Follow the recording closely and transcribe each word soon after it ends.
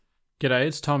G'day,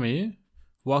 it's Tom here.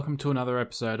 Welcome to another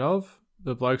episode of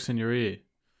The Blokes in Your Ear.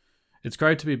 It's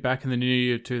great to be back in the new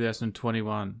year of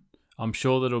 2021. I'm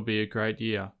sure that it'll be a great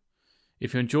year.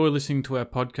 If you enjoy listening to our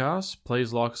podcast,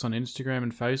 please like us on Instagram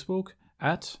and Facebook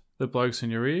at The Blokes in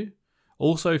Your Ear.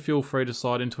 Also, feel free to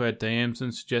slide into our DMs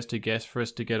and suggest a guest for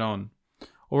us to get on,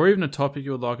 or even a topic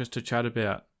you would like us to chat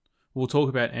about. We'll talk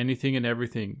about anything and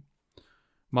everything.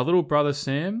 My little brother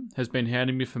Sam has been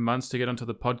hounding me for months to get onto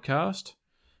the podcast.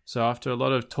 So after a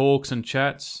lot of talks and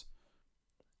chats,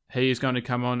 he is going to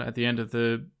come on at the end of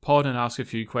the pod and ask a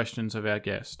few questions of our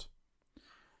guest.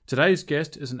 Today's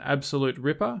guest is an absolute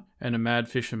ripper and a mad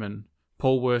fisherman,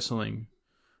 Paul Worsteling.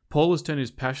 Paul has turned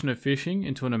his passion of fishing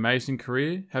into an amazing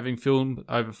career, having filmed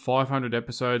over 500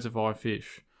 episodes of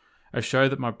IFish, a show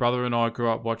that my brother and I grew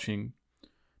up watching.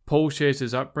 Paul shares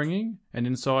his upbringing and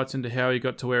insights into how he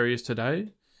got to where he is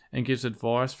today, and gives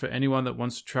advice for anyone that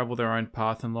wants to travel their own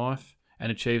path in life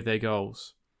and achieve their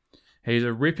goals. He's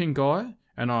a ripping guy,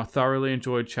 and I thoroughly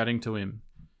enjoyed chatting to him.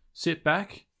 Sit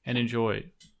back and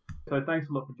enjoy. So thanks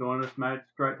a lot for joining us, mate.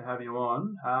 It's great to have you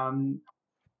on.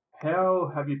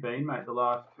 How have you been, mate, the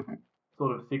last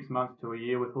sort of 6 months to a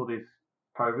year with all this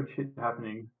COVID shit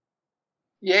happening?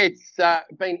 Yeah, it's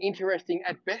been interesting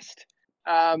at best.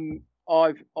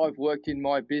 I've worked in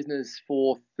my business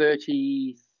for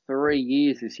 33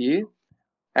 years this year.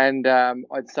 And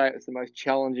I'd say it was the most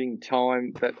challenging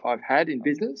time that I've had in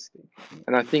business.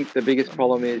 And I think the biggest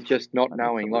problem is just not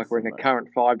knowing. Like, we're in a current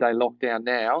 5-day lockdown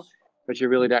now, but you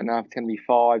really don't know if it's going to be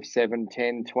 5, 7,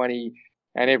 10, 20.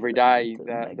 And every day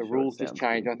the rules just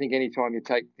change. I think anytime you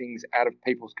take things out of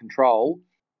people's control,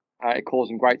 it causes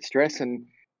them great stress. And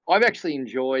I've actually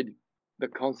enjoyed the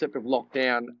concept of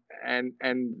lockdown and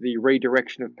the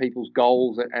redirection of people's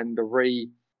goals and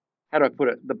how do I put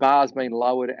it? The bar's been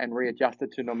lowered and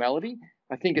readjusted to normality.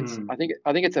 I think it's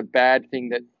a bad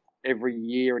thing that every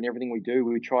year and everything we do,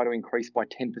 we try to increase by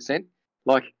 10%.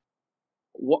 Like,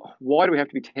 why do we have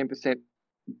to be 10%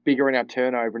 bigger in our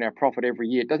turnover and our profit every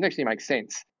year? It doesn't actually make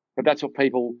sense, but that's what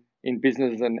people in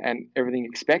business and everything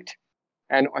expect.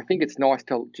 And I think it's nice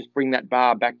to just bring that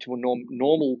bar back to a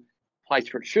normal place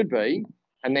where it should be,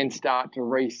 and then start to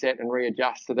reset and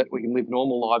readjust so that we can live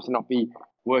normal lives and not be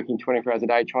working 24 hours a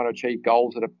day trying to achieve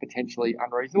goals that are potentially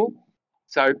unreasonable.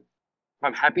 So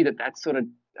I'm happy that that's sort of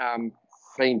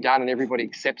being done and everybody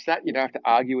accepts that. You don't have to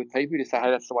argue with people. You just say,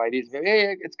 hey, that's the way it is. But,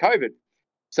 yeah, it's COVID.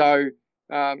 So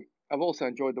I've also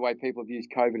enjoyed the way people have used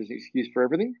COVID as an excuse for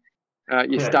everything.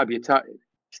 Stub your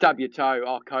toe.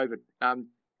 Oh, COVID. I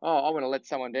want to let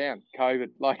someone down. COVID.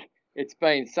 Like, it's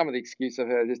been, some of the excuses I've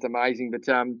heard are just amazing. But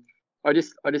I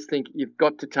just think you've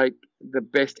got to take the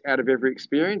best out of every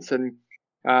experience. And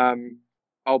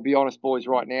I'll be honest, boys,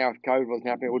 right now, if COVID wasn't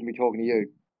happening, I wouldn't be talking to you.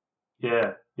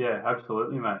 Yeah,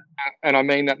 absolutely, mate. And I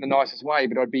mean that in the nicest way,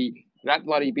 but I'd be that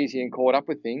bloody busy and caught up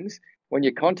with things. When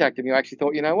you contacted me, I actually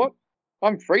thought, you know what?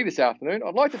 I'm free this afternoon.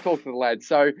 I'd like to talk to the lads.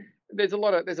 So there's a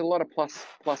lot of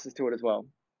pluses to it as well.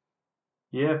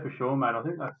 Yeah, for sure, mate. I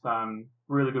think that's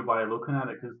really good way of looking at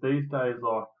it, because these days,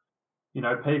 like, you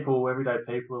know, everyday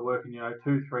people are working,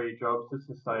 2, 3 jobs just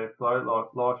to stay afloat. Like,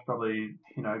 life's probably,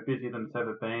 busier than it's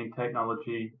ever been.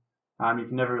 Technology, you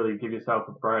can never really give yourself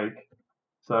a break.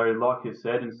 So, like you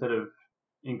said, instead of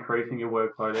increasing your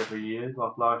workload every year,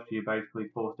 like last year basically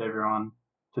forced everyone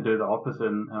to do the opposite.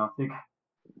 And I think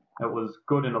it was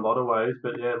good in a lot of ways,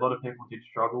 but yeah, a lot of people did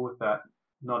struggle with that,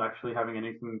 not actually having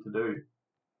anything to do.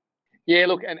 Yeah,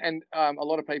 look, and a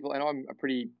lot of people, and I'm a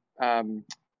pretty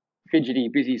fidgety,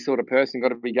 busy sort of person, got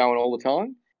to be going all the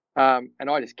time. And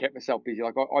I just kept myself busy.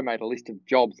 Like, I made a list of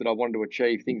jobs that I wanted to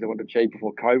achieve, things I wanted to achieve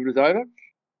before COVID was over,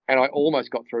 and I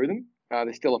almost got through them.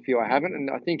 There's still a few I haven't, and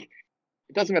I think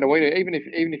it doesn't matter what you do, even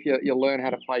if you learn how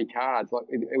to play cards, like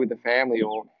with the family,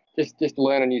 or just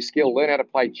learn a new skill, learn how to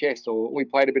play chess, or we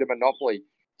played a bit of Monopoly.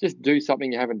 Just do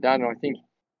something you haven't done, and I think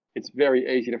it's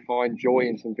very easy to find joy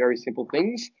in some very simple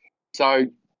things. So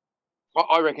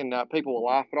I reckon people will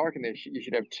laugh, but I reckon you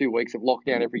should have 2 weeks of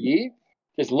lockdown every year.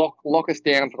 Just lock us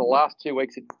down for the last 2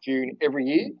 weeks of June every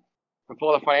year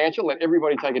before the financial. Let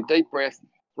everybody take a deep breath,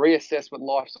 reassess what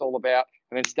life's all about,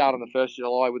 and then start on the 1st of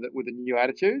July with a new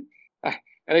attitude.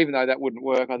 And even though that wouldn't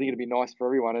work, I think it'd be nice for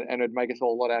everyone, and it'd make us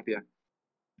all a lot happier.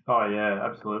 Oh yeah,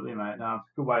 absolutely, mate. No,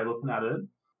 it's a good way of looking at it.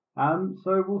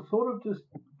 So we'll sort of just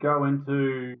go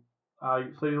into.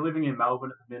 So you're living in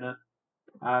Melbourne at the minute.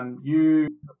 You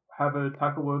have a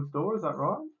Tackle World store, is that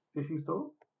right? Fishing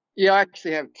store? Yeah, I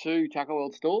actually have 2 Tackle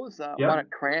World stores. One at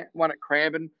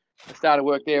Cranbourne. I started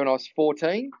work there when I was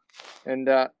 14, and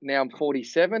now I'm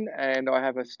 47, and I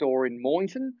have a store in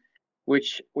Mornington,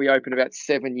 which we opened about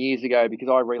 7 years ago because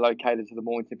I relocated to the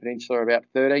Mornington Peninsula about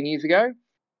 13 years ago.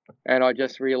 And I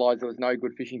just realised there was no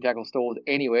good fishing tackle stores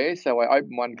anywhere. So I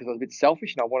opened one because I was a bit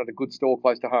selfish and I wanted a good store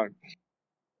close to home.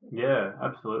 Yeah,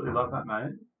 absolutely. Love that,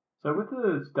 mate. So with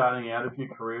the starting out of your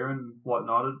career and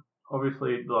whatnot,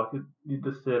 obviously, like you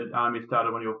just said, you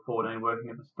started when you were 14 working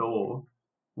at the store.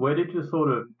 Where did you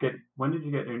when did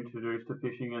you get introduced to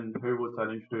fishing and who was that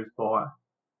introduced by?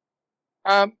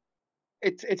 Um,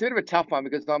 it's a bit of a tough one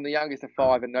because I'm the youngest of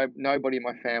five and nobody in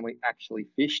my family actually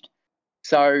fished.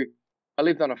 So I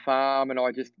lived on a farm and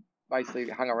I just basically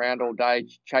hung around all day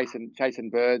chasing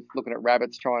birds, looking at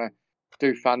rabbits, trying to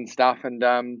do fun stuff. And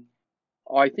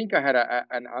I think I had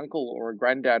an uncle or a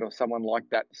granddad or someone like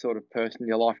that sort of person in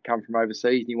your life come from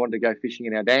overseas and he wanted to go fishing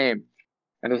in our dam.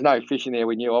 And there's no fish in there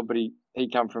we knew of, but he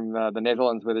come from the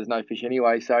Netherlands where there's no fish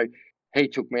anyway. So he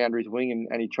took me under his wing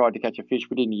and he tried to catch a fish.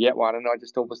 We didn't get one. And I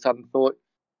just all of a sudden thought,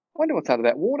 I wonder what's under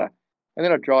that water. And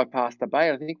then I drive past the bay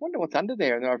and I think, wonder what's under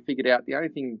there. And then I figured out the only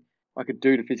thing I could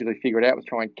do to physically figure it out was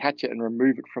try and catch it and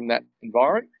remove it from that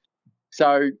environment.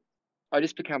 So I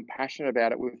just become passionate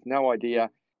about it with no idea,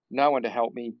 no one to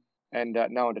help me and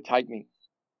no one to take me.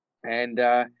 And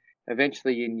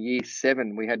eventually in year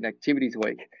 7, we had an activities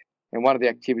week. And one of the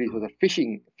activities was a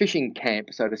fishing camp,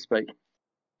 so to speak.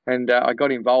 And I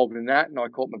got involved in that and I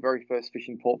caught my very first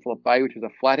fishing port Phillip Bay, which was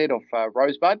a flathead off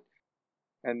Rosebud.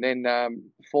 And then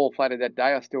 4 flathead that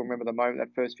day. I still remember the moment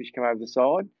that first fish came over the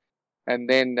side. And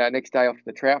then next day off to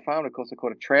the trout farm. Of course, I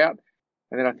caught a trout.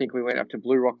 And then I think we went up to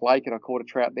Blue Rock Lake and I caught a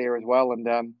trout there as well.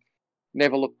 And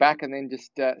never looked back and then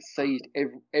just seized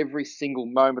every single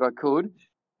moment I could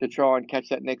to try and catch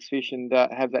that next fish and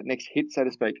have that next hit, so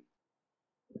to speak.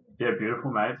 Yeah,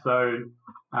 beautiful, mate. So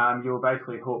you were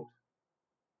basically hooked,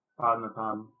 pardon the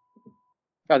pun.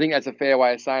 I think that's a fair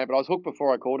way of saying it, but I was hooked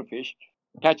before I caught a fish.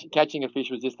 Catching a fish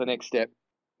was just the next step.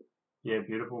 Yeah,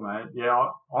 beautiful, mate. Yeah,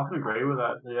 I can agree with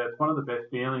that. Yeah, it's one of the best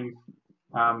feelings.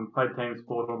 Played team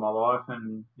sport all my life,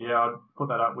 and yeah, I'd put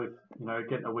that up with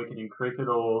getting a wicket in cricket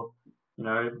or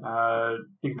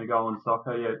kicking a goal in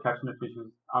soccer. Yeah, catching a fish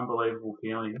is unbelievable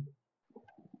feeling.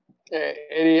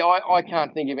 Eddie, I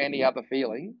can't think of any other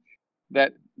feeling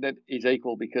that is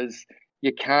equal because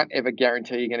you can't ever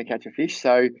guarantee you're going to catch a fish.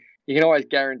 So you can always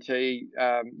guarantee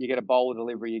you get a bowler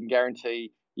delivery. You can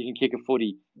guarantee you can kick a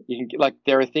footy. You can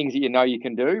there are things that you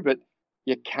can do, but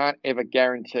you can't ever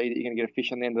guarantee that you're going to get a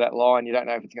fish on the end of that line. You don't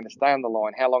know if it's going to stay on the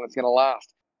line, how long it's going to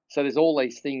last. So there's all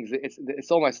these things.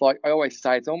 It's almost like I always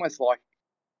say. It's almost like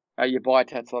you buy a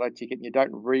Tats Lotto ticket and you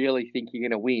don't really think you're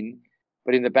going to win,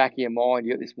 but in the back of your mind,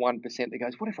 you got this 1% that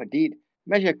goes, what if I did?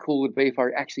 Imagine how cool it would be if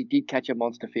I actually did catch a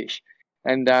monster fish.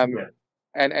 And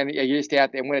you're just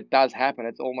out there. And when it does happen,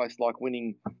 it's almost like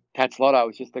winning Tats Lotto.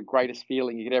 It's just the greatest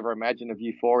feeling you could ever imagine of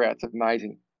euphoria. It's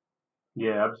amazing.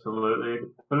 Yeah, absolutely.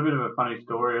 Got a bit of a funny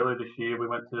story. Earlier this year, we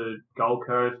went to Gold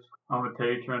Coast. I'm a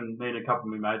teacher, and me and a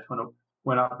couple of my mates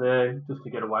went up there just to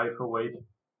get away for a week.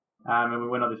 And we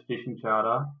went on this fishing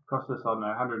charter. Cost us, I don't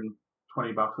know,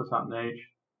 $120 or something each.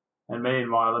 And me and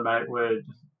my other mate were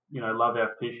just, love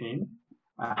our fishing.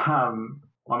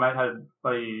 My mate had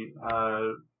bloody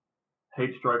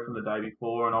heat stroke from the day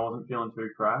before, and I wasn't feeling too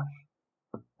fresh.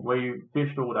 We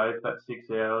fished all day for that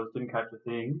 6 hours, didn't catch a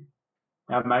thing.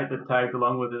 Our mate that tagged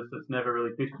along with us that's never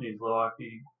really fished in his life,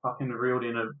 he fucking reeled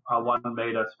in a 1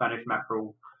 meter Spanish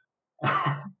mackerel.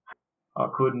 I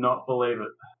could not believe it.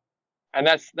 And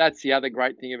that's the other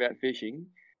great thing about fishing.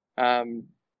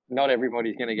 Not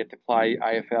everybody's going to get to play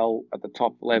AFL at the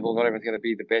top level. Not everyone's going to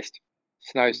be the best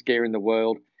snow skier in the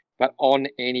world. But on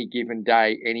any given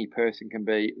day, any person can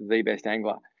be the best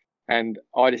angler. And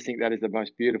I just think that is the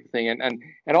most beautiful thing. And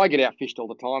I get outfished all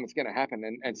the time. It's going to happen.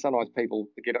 And sometimes people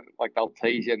get they'll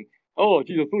tease you and, oh,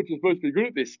 geez, I thought you were supposed to be good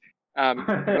at this.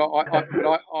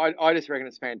 But I just reckon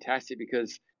it's fantastic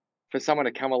because for someone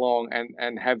to come along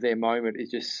and have their moment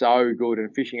is just so good,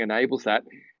 and fishing enables that.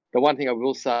 The one thing I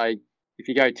will say, if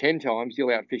you go 10 times, you'll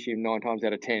outfish him 9 times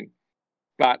out of 10.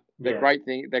 But the great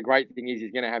thing is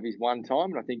he's going to have his one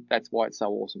time, and I think that's why it's so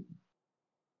awesome.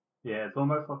 Yeah, it's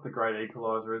almost like the great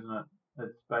equalizer, isn't it?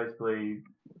 It's basically,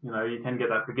 you can get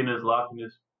that beginner's luck and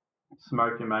just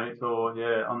smoke your mates, or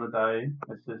on the day,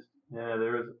 it's just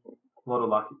there is a lot of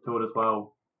luck to it as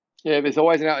well. Yeah, there's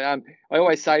always I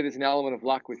always say there's an element of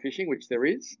luck with fishing, which there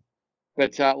is.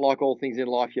 But like all things in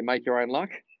life, you make your own luck,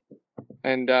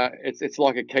 and it's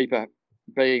like a keeper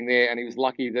being there, and he was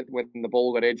lucky that when the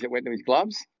ball got edged, it went to his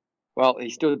gloves. Well, he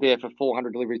stood there for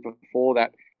 400 deliveries before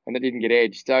that, and it didn't get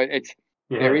edged. So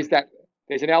there is that.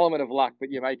 There's an element of luck,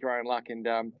 but you make your own luck, and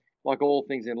like all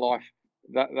things in life,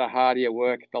 the harder you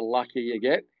work, the luckier you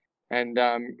get. And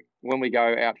when we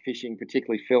go out fishing,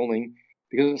 particularly filming,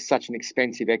 because it's such an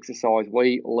expensive exercise,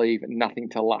 we leave nothing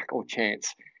to luck or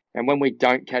chance. And when we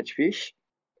don't catch fish,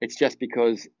 it's just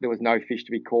because there was no fish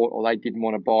to be caught or they didn't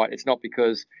want to bite. It's not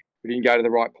because we didn't go to the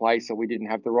right place or we didn't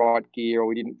have the right gear or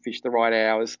we didn't fish the right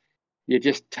hours. You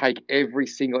just take every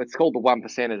single, it's called the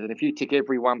 1%ers. And if you tick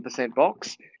every 1%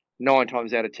 box, 9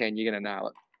 times out of 10, you're going to nail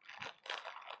it.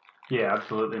 Yeah,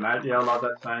 absolutely, mate. Yeah, I love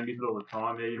that saying. Use it all the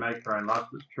time. Yeah, you make your own luck.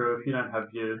 It's true. If you don't have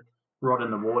your rod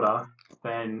in the water,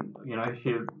 then, if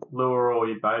your lure or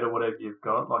your bait or whatever you've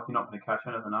got, like, you're not going to catch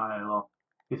anything, are you? Like,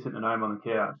 you're sitting at home on the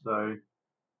couch. So,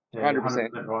 yeah,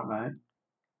 100%. 100% right,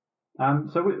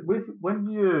 mate. So with when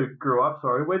you grew up,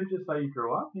 sorry, where did you say you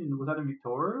grew up? Was that in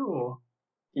Victoria or?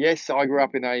 Yes, I grew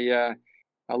up in a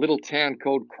little town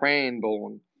called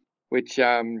Cranbourne, which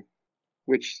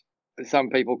some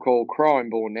people call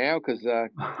Crimeborn now because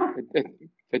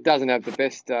it doesn't have the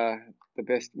best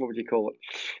what would you call it,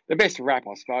 the best rap,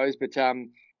 I suppose. But I'm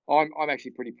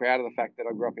actually pretty proud of the fact that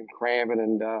I grew up in Cranbourne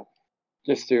and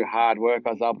just through hard work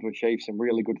I was able to achieve some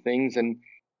really good things. And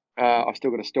I've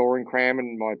still got a store in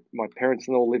Cranbourne. My parents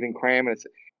and all live in Cranbourne.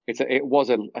 It was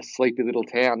a sleepy little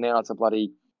town. Now it's a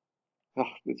bloody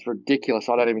it's ridiculous.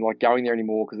 I don't even like going there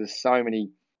anymore because there's so many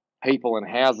people and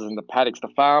houses and the paddocks. The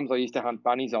farms I used to hunt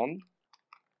bunnies on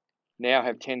now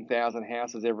have 10,000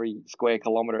 houses every square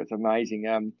kilometre. It's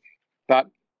amazing. But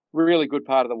really good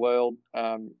part of the world.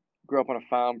 Grew up on a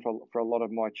farm for a lot of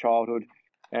my childhood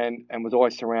and was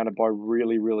always surrounded by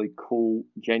really, really cool,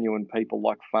 genuine people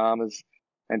like farmers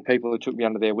and people who took me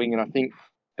under their wing. And I think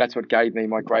that's what gave me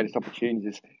my greatest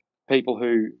opportunities is people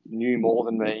who knew more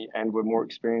than me and were more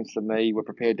experienced than me, were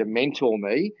prepared to mentor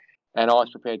me, and I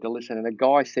was prepared to listen. And a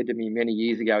guy said to me many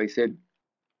years ago, he said,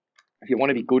 if you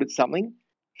want to be good at something,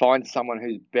 find someone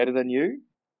who's better than you,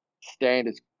 stand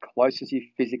as close as you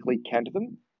physically can to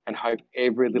them, and hope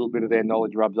every little bit of their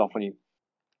knowledge rubs off on you.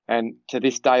 And to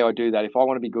this day, I do that. If I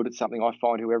want to be good at something, I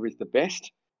find whoever is the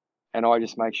best, and I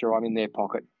just make sure I'm in their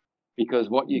pocket. Because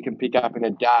what you can pick up in a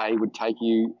day would take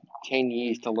you 10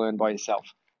 years to learn by yourself.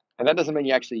 And that doesn't mean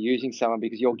you're actually using someone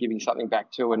because you're giving something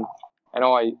back too. And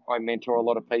I mentor a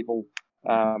lot of people,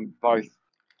 both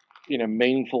in a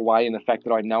meaningful way in the fact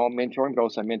that I know I'm mentoring, but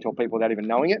also mentor people without even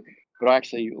knowing it. But I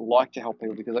actually like to help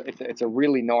people because it's a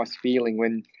really nice feeling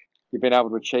when you've been able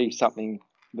to achieve something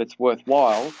that's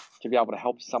worthwhile to be able to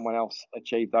help someone else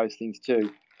achieve those things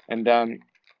too. And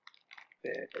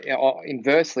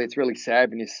inversely, it's really sad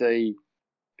when you see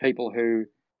people who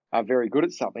are very good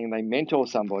at something and they mentor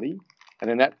somebody, and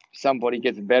then that somebody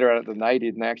gets better at it than they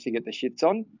did, and they actually get the shits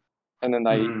on, and then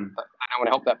they don't want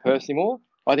to help that person anymore.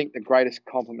 I think the greatest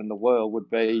compliment in the world would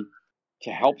be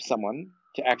to help someone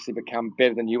to actually become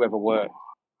better than you ever were.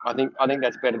 I think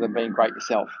that's better than being great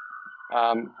yourself.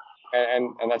 And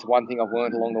that's one thing I've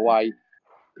learned along the way.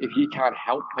 If you can't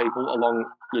help people along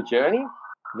your journey,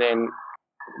 then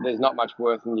there's not much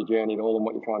worth in your journey at all and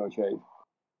what you're trying to achieve.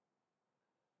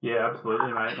 Yeah,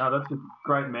 absolutely, mate. No, that's a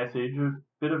great message. A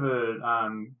bit of a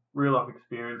real life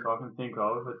experience I can think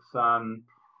of. It's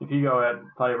if you go out and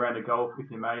play a round of golf with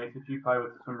your mates, if you play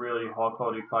with some really high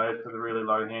quality players with a really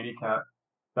low handicap,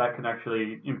 that can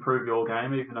actually improve your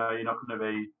game, even though you're not going to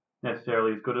be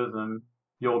necessarily as good as them.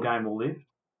 Your game will lift.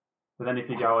 But then if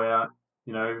you go out,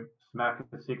 smack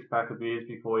a 6-pack of beers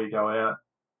before you go out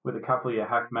with a couple of your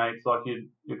hack mates, like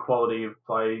your quality of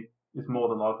play is more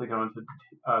than likely going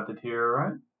to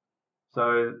deteriorate.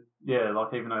 So, yeah,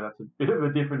 like, even though that's a bit of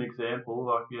a different example,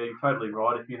 like, yeah, you're totally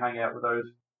right. If you hang out with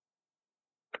those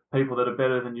people that are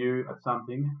better than you at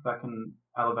something, that can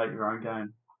elevate your own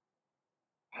game.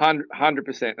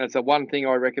 100%. That's the one thing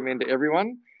I recommend to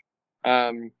everyone.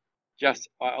 I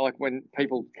like when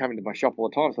people come into my shop all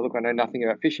the time. So, look, I know nothing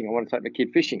about fishing. I want to take my kid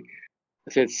fishing.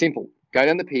 I said, it's simple. Go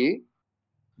down the pier,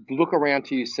 look around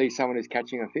till you see someone who's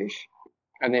catching a fish,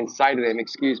 and then say to them,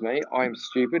 excuse me, I am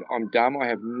stupid, I'm dumb, I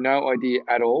have no idea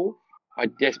at all. I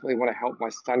desperately want to help my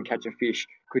son catch a fish.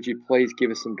 Could you please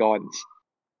give us some guidance?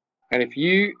 And if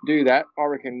you do that, I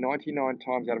reckon 99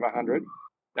 times out of 100,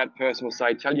 that person will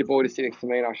say, tell your boy to sit next to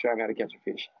me and I'll show him how to catch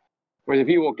a fish. Whereas if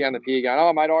you walk down the pier going,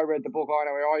 oh, mate, I read the book, I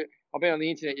know, I've been on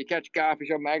the internet, you catch garfish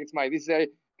or maggots, mate, this is how,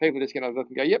 people are just going to look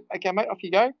and go, yep, okay, mate, off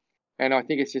you go. And I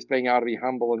think it's just being able to be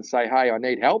humble and say, hey, I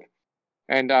need help.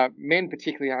 And men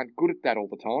particularly aren't good at that all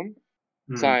the time,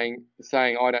 saying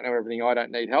I don't know everything, I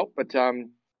don't need help. But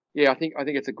yeah, I think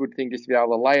it's a good thing just to be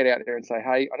able to lay it out there and say,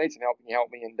 hey, I need some help. Can you help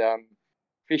me? And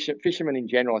fishermen in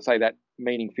general, I say that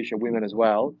meaning fisher women as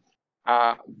well,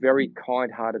 are very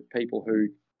kind-hearted people who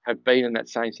have been in that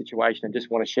same situation and just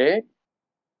want to share.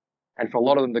 And for a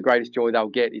lot of them, the greatest joy they'll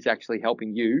get is actually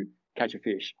helping you catch a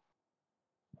fish.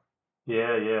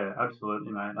 Yeah,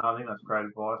 absolutely, mate. I think that's great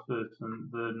advice for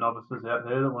the novices out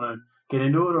there that want to get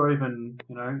into it, or even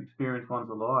experienced ones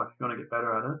alike. If you want to get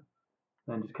better at it,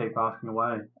 then just keep asking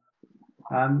away.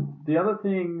 The other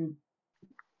thing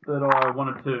that I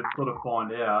wanted to sort of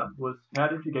find out was how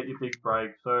did you get your big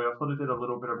break? So I sort of did a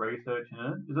little bit of research in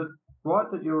it. Is it right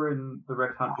that you were in the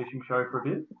Rex Hunt Fishing Show for a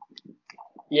bit?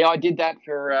 Yeah, I did that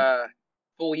for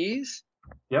 4 years.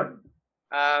 Yep.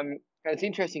 And it's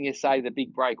interesting you say the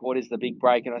big break. What is the big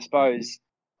break? And I suppose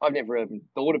I've never even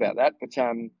thought about that, but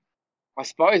I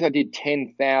suppose I did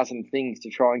 10,000 things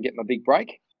to try and get my big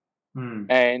break, Hmm.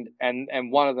 and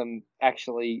one of them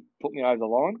actually put me over the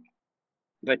line.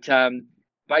 But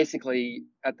basically,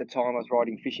 at the time, I was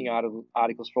writing fishing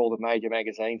articles for all the major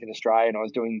magazines in Australia, and I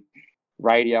was doing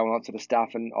radio and that sort of stuff,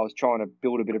 and I was trying to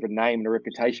build a bit of a name and a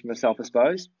reputation for myself, I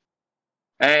suppose.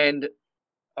 And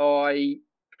I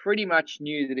pretty much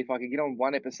knew that if I could get on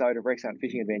one episode of Rex Hunt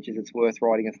Fishing Adventures, it's worth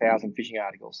writing 1,000 fishing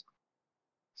articles.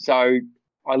 So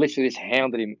I literally just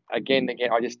hounded him again and again.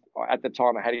 At the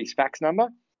time, I had his fax number,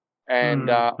 and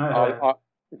Hmm.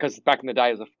 because back in the day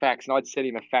it was a fax, and I'd send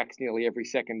him a fax nearly every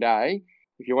second day.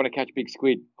 If you want to catch big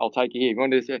squid, I'll take you here. If you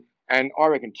want to, and I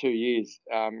reckon 2 years,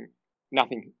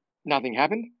 nothing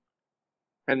happened.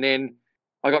 And then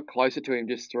I got closer to him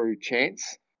just through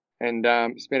chance, and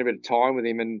spent a bit of time with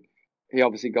him, and he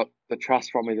obviously got the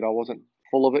trust from me that I wasn't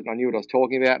full of it, and I knew what I was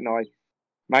talking about, and I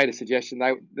made a suggestion.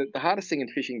 The hardest thing in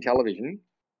fishing television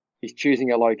is choosing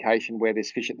a location where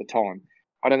there's fish at the time.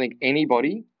 I don't think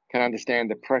anybody can understand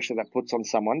the pressure that puts on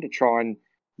someone to try and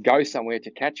go somewhere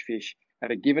to catch fish at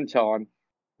a given time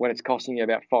when it's costing you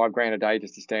about $5,000 a day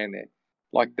just to stand there.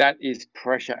 Like, that is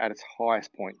pressure at its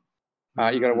highest point.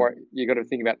 You got to Hmm. worry. You got to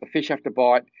think about the fish have to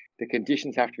bite, the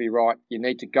conditions have to be right. You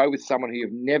need to go with someone who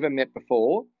you've never met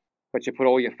before, but you put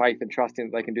all your faith and trust in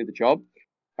that they can do the job.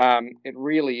 It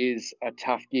really is a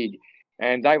tough gig,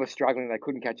 and they were struggling. They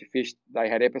couldn't catch a fish. They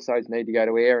had episodes need to go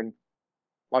to air, and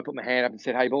I put my hand up and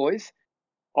said, "Hey boys,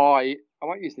 I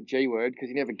won't use the G word because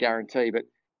you never guarantee, but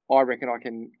I reckon I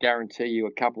can guarantee you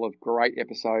a couple of great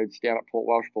episodes down at Port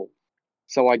Welshpool."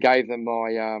 So I gave them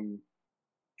my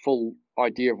full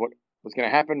idea of what was going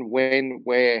to happen, when,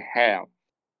 where, how.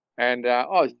 And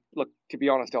look, to be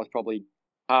honest, I was probably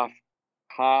half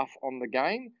on the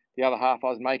game. The other half I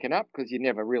was making up because you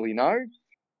never really know.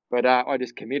 But I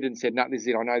just committed and said, "No, this is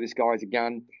it. I know this guy's a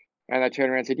gun." And they turned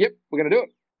around and said, "Yep, we're going to do it."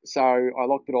 So I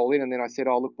locked it all in, and then I said,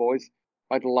 "Oh, look, boys,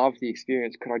 I'd love the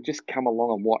experience. Could I just come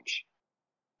along and watch?"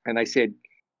 And they said,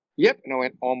 "Yep." And I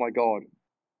went, "Oh my God,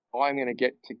 I'm going to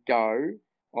get to go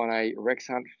on a Rex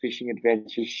Hunt Fishing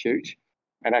Adventures shoot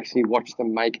and actually watch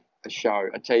them make a show."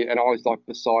 I tell you, and I was like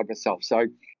beside myself. So I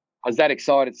was that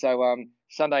excited. So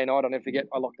Sunday night, I'll never forget,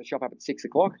 I locked the shop up at 6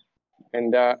 o'clock,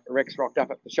 and Rex rocked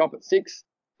up at the shop at 6,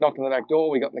 knocked on the back door.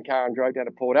 We got in the car and drove down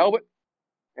to Port Albert,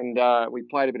 and we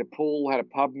played a bit of pool, had a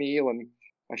pub meal, and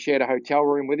I shared a hotel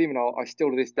room with him. And I still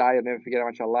to this day, I'll never forget how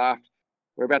much I laughed.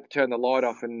 We're about to turn the light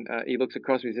off, and he looks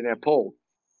across me and said, "Now, Paul,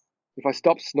 if I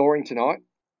stop snoring tonight,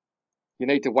 you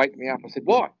need to wake me up." I said,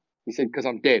 "Why?" He said, "Because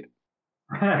I'm dead."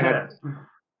 And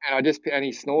and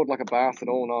he snored like a bastard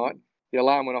all night. The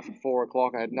alarm went off at 4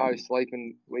 o'clock. I had no sleep,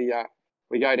 and we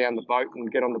go down the boat and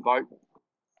get on the boat,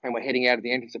 and we're heading out of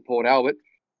the entrance of Port Albert.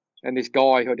 And this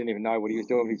guy who I didn't even know what he was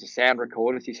doing, he's a sound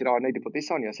recordist. He said, "Oh, I need to put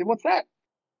this on you." I said, "What's that?"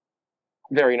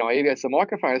 Very naive. It's a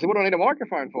microphone. I said, "What do I need a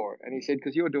microphone for?" And he said,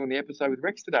 "Because you were doing the episode with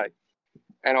Rex today."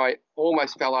 And I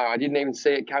almost fell over. I didn't even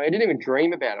see it coming. I didn't even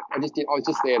dream about it. I was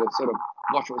just there to sort of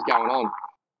watch what was going on.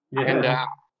 And Yeah.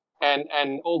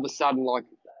 and all of a sudden, like,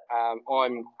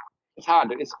 I'm. It's hard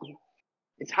to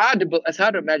it's hard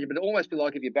to imagine, but it almost be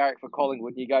like if you barrack for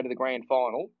Collingwood and you go to the grand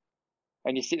final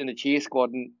and you sit in the cheer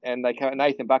squad, and they come,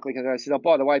 Nathan Buckley comes over and says, "Oh,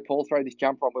 by the way, Paul, throw this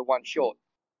jumper on. We're one short."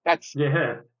 That's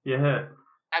Yeah. Yeah.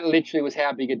 That literally was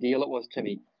how big a deal it was to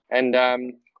me. And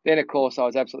then, of course, I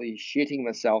was absolutely shitting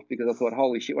myself because I thought,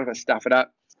 "Holy shit, what if I stuff it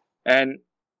up?" And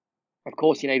of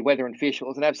course, you need weather and fish. It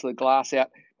was an absolute glass out.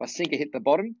 My sinker hit the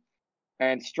bottom,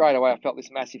 and straight away I felt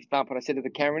this massive thump. And I said to the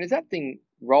cameraman, "Is that thing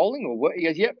rolling or what?" He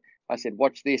goes, "Yep." I said,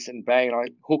 "Watch this," and bang, and I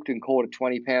hooked and caught a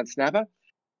 20-pound snapper,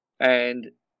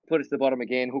 and put it to the bottom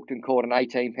again, hooked and caught an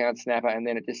 18-pound snapper, and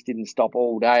then it just didn't stop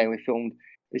all day. And we filmed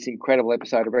this incredible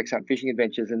episode of Rex Hunt Fishing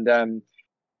Adventures, and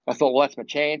I thought, well, that's my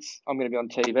chance. I'm going to be on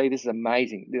TV. This is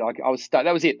amazing. Like, I was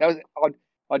that was it.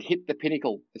 I'd hit the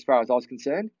pinnacle as far as I was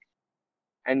concerned.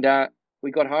 And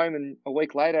we got home, and a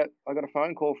week later, I got a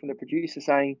phone call from the producer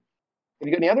saying, "Have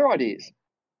you got any other ideas?"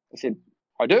 I said,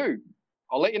 "I do.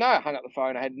 I'll let you know." I hung up the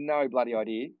phone. I had no bloody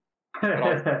idea,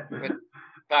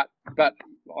 but but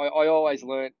I always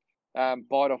learnt,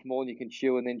 bite off more than you can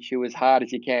chew, and then chew as hard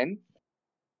as you can.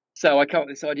 So I come up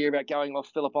with this idea about going off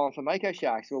Phillip Island for mako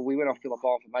sharks. Well, we went off Phillip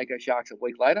Island for mako sharks a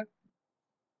week later.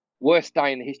 Worst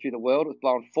day in the history of the world. It was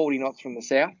blowing 40 knots from the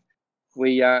south.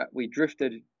 We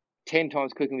drifted 10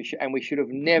 times quicker and we should have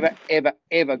never, ever,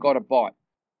 ever got a bite.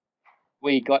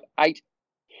 We got 8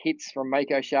 hits from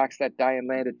mako sharks that day and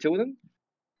landed 2 of them.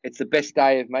 It's the best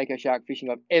day of mako shark fishing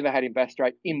I've ever had in Bass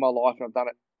Strait in my life, and I've done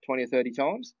it 20 or 30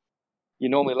 times. You're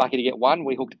normally lucky to get 1.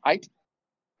 We hooked 8.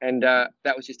 And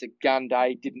that was just a gun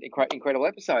day, did an incredible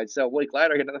episode. So a week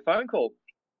later, I get another phone call.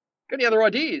 Got any other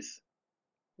ideas?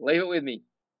 Leave it with me.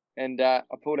 And I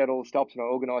pulled out all the stops and I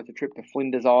organised a trip to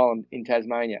Flinders Island in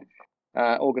Tasmania.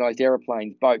 Organised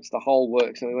aeroplanes, boats, the whole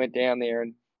works. And we went down there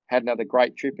and had another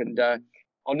great trip. And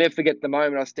I'll never forget the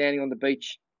moment I was standing on the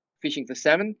beach fishing for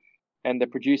salmon. And the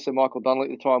producer, Michael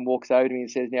Donnelly, at the time walks over to me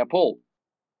and says, "Now, Paul,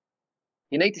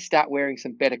 you need to start wearing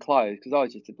some better clothes," because I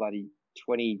was just a bloody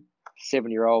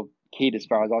 27-year-old kid as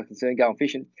far as I was concerned going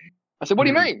fishing. I said, "What do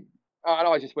you mean?" "Oh, and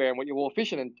I was just wearing what you wore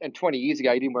fishing. And 20 years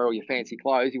ago, you didn't wear all your fancy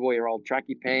clothes. You wore your old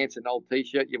tracky pants and old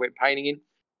T-shirt you went painting in."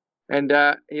 And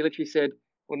he literally said,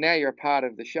 "Well, now you're a part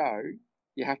of the show.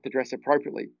 You have to dress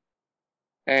appropriately."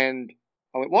 And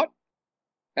I went, "What?"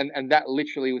 And that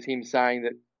literally was him saying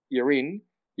that you're in,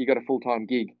 you got a full-time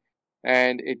gig.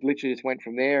 And it literally just went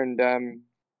from there. And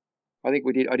I think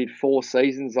I did 4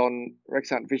 seasons on Rex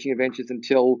Hunt Fishing Adventures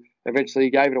until eventually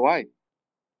he gave it away.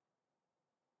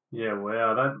 Yeah,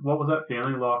 wow. What was that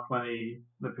feeling like when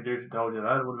the producer told you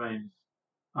that? It would have been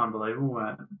unbelievable,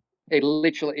 man. It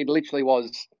literally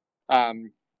was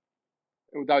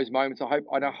those moments. I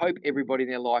hope everybody in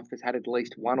their life has had at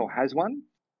least one or has one.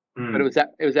 But it was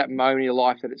that moment in your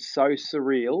life that it's so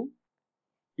surreal.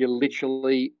 You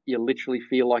literally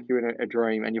feel like you're in a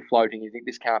dream and you're floating. You think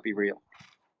this can't be real.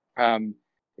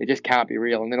 It just can't be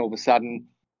real. And then all of a sudden,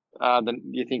 then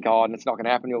you think, oh, and it's not going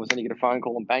to happen. All of a sudden, you get a phone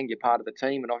call and bang, you're part of the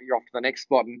team, and you're off to the next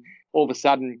spot. And all of a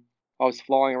sudden, I was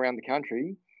flying around the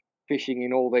country, fishing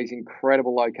in all these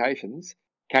incredible locations,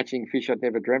 catching fish I'd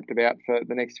never dreamt about for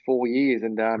the next 4 years,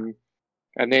 and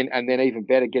then even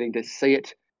better, getting to see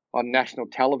it on national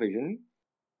television.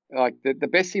 Like the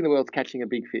best thing in the world is catching a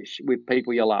big fish with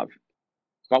people you love.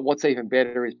 But what's even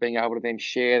better is being able to then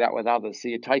share that with others. So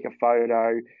you take a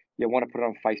photo, you want to put it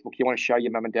on Facebook, you want to show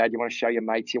your mum and dad, you want to show your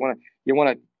mates, you want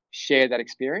to share that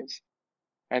experience.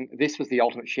 And this was the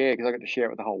ultimate share because I got to share it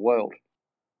with the whole world.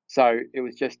 So it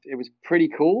was pretty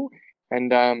cool.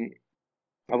 And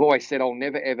I've always said I'll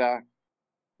never ever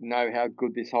know how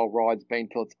good this whole ride's been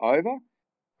till it's over.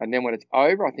 And then when it's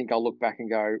over, I think I'll look back and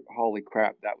go, holy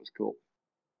crap, that was cool.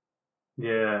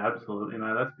 Yeah, absolutely,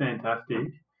 mate. That's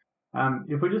fantastic.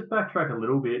 If we just backtrack a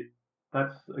little bit,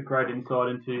 that's a great insight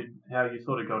into how you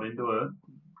sort of got into it.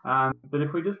 But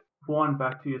if we just wind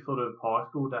back to your sort of high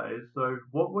school days, so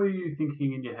what were you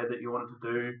thinking in your head that you wanted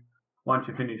to do once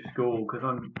you finished school? Because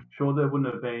I'm sure there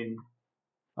wouldn't have been,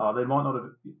 there might not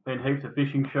have been heaps of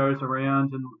fishing shows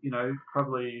around, and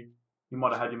probably you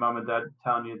might have had your mum and dad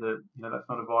telling you that that's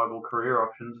not a viable career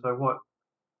option. So what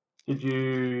did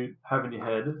you have in your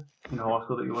head in high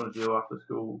school that you wanted to do after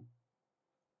school?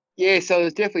 Yeah, so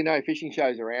there's definitely no fishing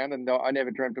shows around, and I never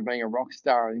dreamt of being a rock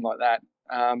star or anything like that.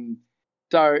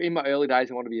 So in my early days,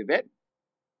 I wanted to be a vet,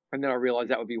 and then I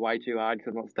realised that would be way too hard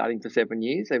because I'm not studying for 7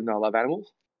 years, even though I love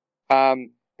animals.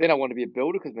 Then I wanted to be a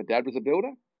builder because my dad was a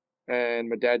builder, and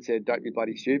my dad said, "Don't be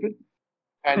bloody stupid."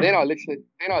 And then I literally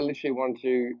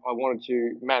wanted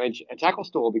to manage a tackle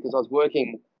store because I was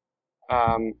working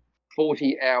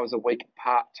 40 hours a week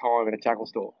part time in a tackle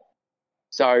store.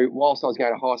 So whilst I was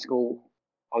going to high school,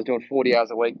 I was doing 40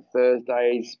 hours a week,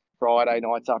 Thursdays, Friday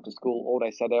nights after school, all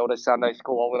day Saturday, all day Sunday,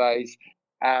 school holidays.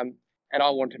 And I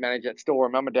wanted to manage that store.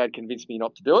 And mum and dad convinced me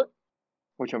not to do it,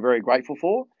 which I'm very grateful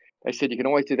for. They said, you can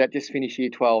always do that, just finish year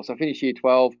 12. So I finished year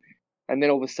 12. And then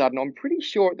all of a sudden, I'm pretty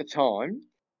sure at the time,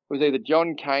 it was either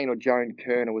John Cain or Joan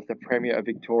Kerner was the Premier of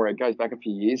Victoria. It goes back a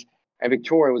few years. And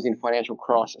Victoria was in financial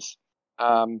crisis.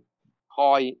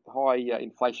 High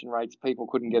inflation rates, people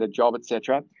couldn't get a job,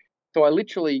 etc. So I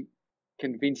literally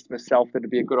convinced myself that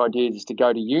it'd be a good idea just to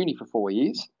go to uni for 4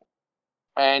 years.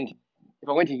 And if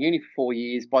I went to uni for 4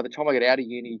 years, by the time I got out of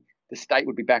uni, the state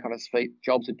would be back on its feet,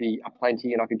 jobs would be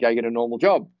aplenty, and I could go get a normal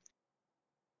job.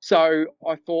 So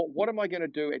I thought, what am I going to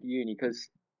do at uni? Because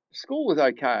school was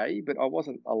okay, but I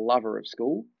wasn't a lover of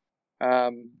school.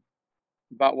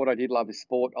 But what I did love is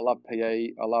sport. I love PE.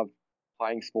 I love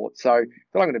playing sports. So I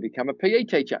thought I'm going to become a PE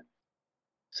teacher.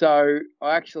 So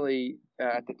I actually,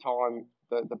 at the time,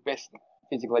 the best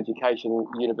physical education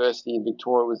university in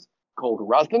Victoria was called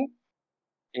Rusden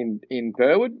in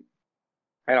Burwood.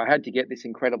 And I had to get this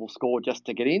incredible score just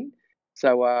to get in.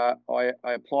 So I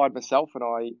applied myself and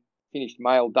I finished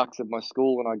male ducks of my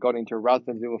school, and I got into Rusden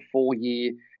to do a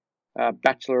 4-year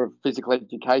Bachelor of Physical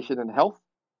Education and Health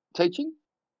teaching.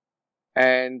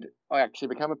 And I actually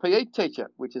became a PE teacher,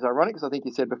 which is ironic because I think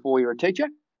you said before you're a teacher.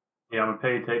 Yeah, I'm a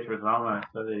PE teacher as well, mate.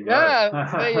 So there you go.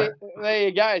 Yeah, there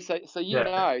you go. So Yeah.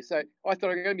 know. So I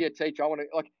thought I'm going to be a teacher. I want to,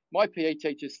 like, my PE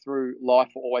teachers through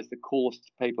life were always the coolest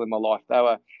people in my life. They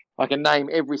were, I can name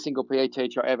every single PE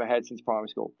teacher I ever had since primary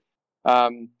school.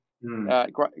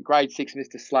 Grade 6,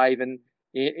 Mr. Slaven.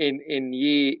 In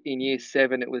year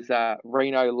 7, it was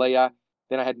Reno Leah.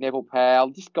 Then I had Neville Powell.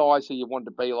 Just guys who you wanted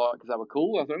to be like because they were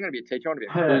cool. I thought, I'm going to be a teacher. I want to be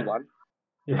a cool one.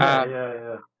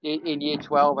 Yeah. In year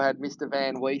 12, I had Mr.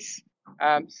 Van Wees.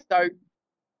 So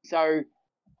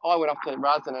I went off to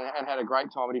Rusden and had a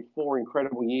great time. I did 4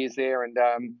 incredible years there, and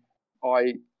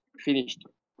I finished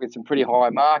with some pretty high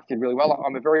marks, did really well.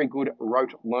 I'm a very good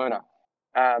rote learner.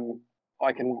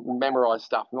 I can memorise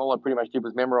stuff, and all I pretty much did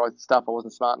was memorise stuff I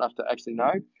wasn't smart enough to actually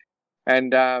know.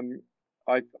 And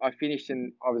I finished,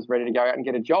 and I was ready to go out and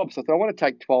get a job. So I thought, I want to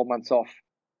take 12 months off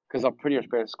because I've pretty much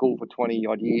been at school for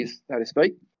 20-odd years, so to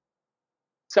speak.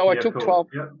 So I took 12.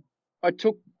 Yep. I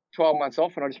took 12 months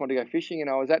off, and I just wanted to go fishing. And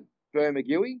I was at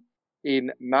Bermagui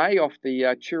in May off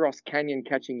the Churros Canyon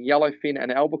catching yellowfin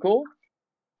and albacore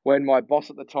when my boss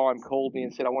at the time called me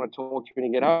and said, I want to talk to you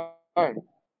when you get home.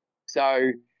 So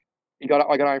I got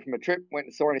home from a trip, went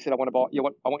and saw him, and he said, I want you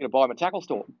to buy him a tackle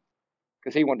store,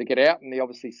 because he wanted to get out, and he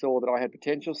obviously saw that I had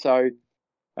potential. So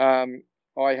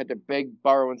I had to beg,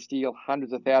 borrow, and steal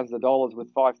hundreds of thousands of dollars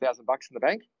with $5,000 in the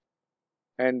bank.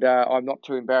 And I'm not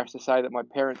too embarrassed to say that my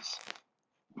parents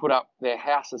put up their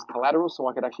house as collateral so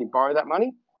I could actually borrow that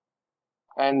money.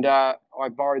 And I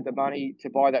borrowed the money to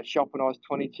buy that shop when I was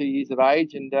 22 years of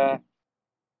age. And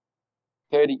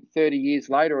 30 years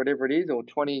later, or whatever it is, or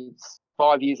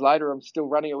 25 years later, I'm still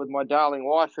running it with my darling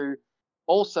wife, who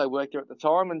also worked there at the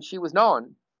time, and she was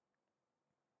 9.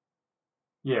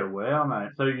 Yeah, wow,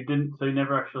 mate. So you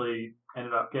never actually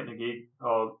ended up getting a gig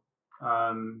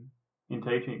in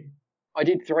teaching? I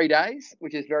did 3 days,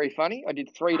 which is very funny. I did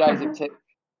 3 days of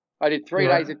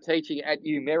days of teaching at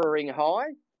Merrering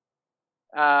High.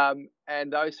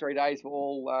 And those 3 days were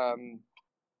all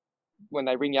when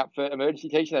they ring you up for emergency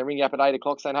teaching, they ring you up at 8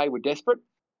 o'clock saying, hey, we're desperate.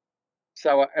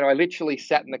 So, and I literally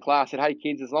sat in the class and said, hey,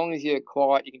 kids, as long as you're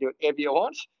quiet, you can do whatever you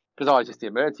want, because I was just the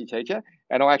emergency teacher.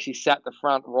 And I actually sat at the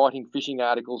front writing fishing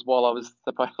articles while I was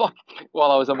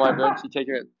on my emergency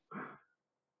teacher.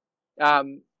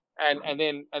 And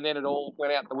then it all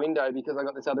went out the window because I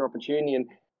got this other opportunity. And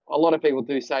a lot of people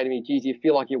do say to me, geez, you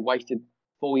feel like you wasted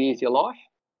 4 years of your life.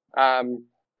 And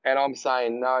I'm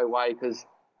saying no way, because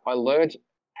I learned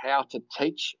how to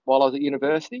teach while I was at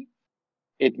university.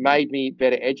 It made me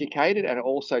better educated, and it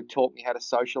also taught me how to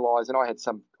socialise. And I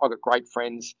got great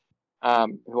friends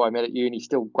who I met at uni,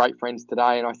 still great friends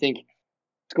today. And I think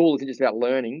school isn't just about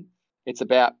learning; it's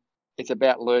about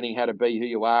learning how to be who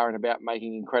you are and about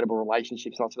making incredible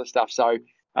relationships and that sort of stuff. So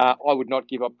I would not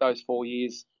give up those 4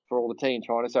 years for all the tea in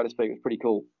China, so to speak. It was pretty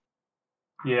cool.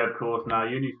 Yeah, of course. No,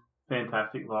 uni's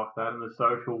fantastic like that, and the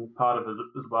social part of it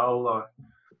as well. Like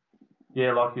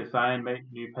you're saying, meet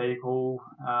new people,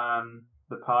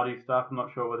 the party stuff. I'm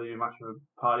not sure whether you're much of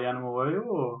a party animal, were you?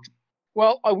 Or?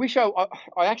 Well, I wish I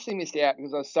actually missed out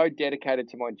because I was so dedicated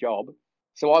to my job.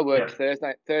 So I worked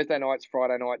Thursday nights,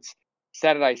 Friday nights,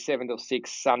 Saturday 7 till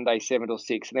 6, Sunday 7 till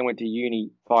 6, and then went to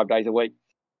uni 5 days a week.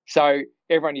 So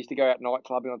everyone used to go out night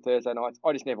clubbing on Thursday nights.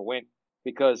 I just never went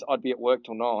because I'd be at work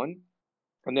till 9,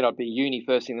 and then I'd be uni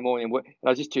first thing in the morning, and I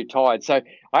was just too tired. So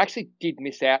I actually did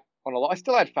miss out on a lot. I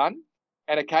still had fun,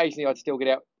 and occasionally I'd still get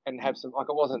out and have some. Like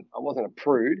I wasn't a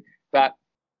prude, but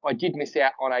I did miss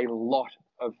out on a lot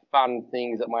of fun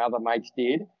things that my other mates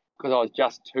did because I was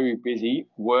just too busy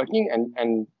working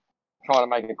and trying to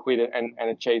make a quid and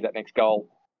achieve that next goal.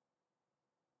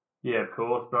 Yeah, of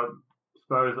course, but I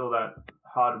suppose all that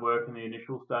hard work in the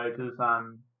initial stages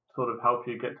sort of helped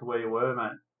you get to where you were,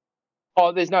 mate.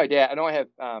 Oh, there's no doubt. And I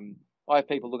have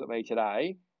people look at me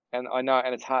today, and I know,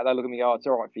 and it's hard. They look at me, oh, it's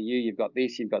all right for you. You've got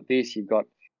this, you've got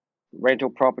rental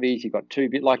properties, you've got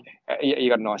you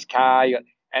got a nice car,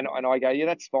 and I go, yeah,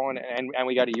 that's fine. And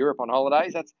we go to Europe on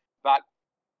holidays. But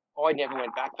I never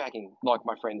went backpacking like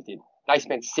my friends did. They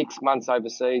spent 6 months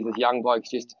overseas as young blokes,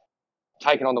 just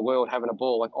taking on the world, having a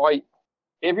ball. Like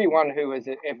everyone who has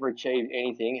ever achieved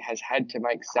anything has had to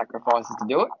make sacrifices to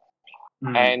do it.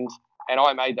 And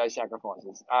I made those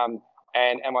sacrifices.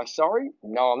 And am I sorry?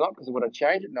 No, I'm not, because would I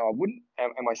change it? No, I wouldn't.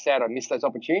 Am I sad I missed those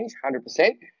opportunities?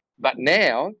 100%. But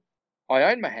now I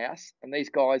own my house, and these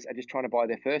guys are just trying to buy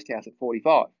their first house at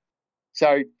 45.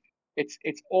 So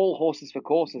it's all horses for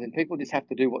courses, and people just have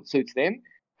to do what suits them.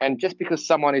 And just because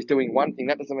someone is doing one thing,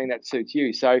 that doesn't mean that suits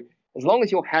you. So as long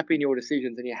as you're happy in your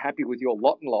decisions and you're happy with your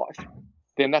lot in life,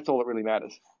 then that's all that really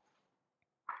matters.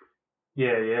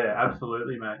 Yeah,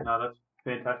 absolutely, mate. No, that's a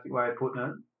fantastic way of putting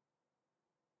it.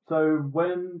 So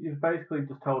when you've basically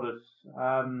just told us,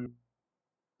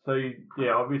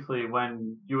 obviously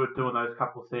when you were doing those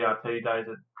couple of CRT days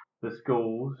at the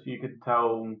schools, you could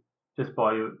tell just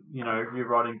by you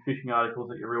writing fishing articles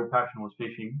that your real passion was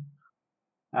fishing.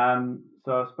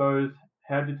 So I suppose,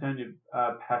 how did you turn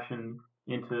your passion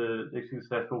into a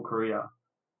successful career?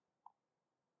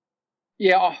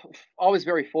 Yeah, I was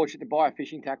very fortunate to buy a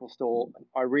fishing tackle store.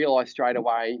 I realised straight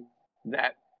away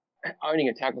that owning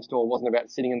a tackle store wasn't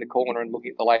about sitting in the corner and looking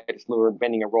at the latest lure and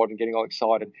bending a rod and getting all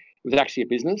excited. It was actually a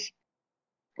business.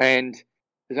 And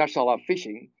as much as I love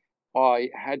fishing, I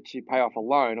had to pay off a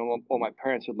loan or my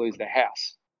parents would lose their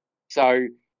house. So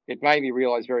it made me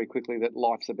realise very quickly that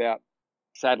life's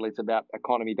sadly, it's about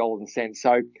economy, dollars and cents.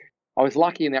 So I was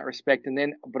lucky in that respect.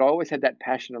 But I always had that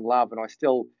passion and love. And I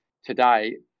still,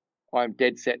 today, I'm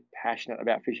dead set passionate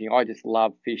about fishing. I just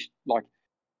love fish. Like,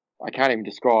 I can't even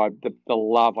describe the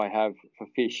love I have for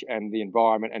fish and the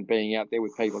environment and being out there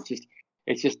with people.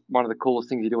 It's just one of the coolest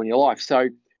things you do in your life. So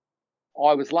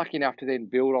I was lucky enough to then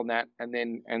build on that, and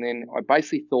then I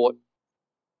basically thought,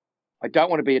 I don't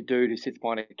want to be a dude who sits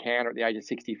behind a counter at the age of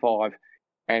 65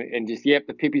 and just, yep,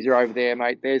 the pippies are over there,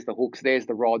 mate. There's the hooks, there's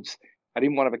the rods. I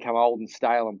didn't want to become old and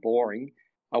stale and boring.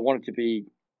 I wanted to be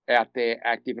out there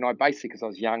active, and I basically, because I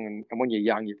was young, and when you're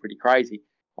young, you're pretty crazy.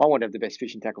 I wanted to have the best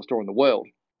fishing tackle store in the world,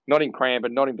 not in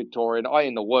Cranbourne, not in Victoria,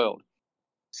 in the world.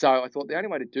 So I thought the only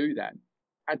way to do that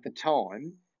at the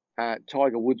time,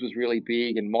 Tiger Woods was really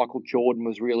big and Michael Jordan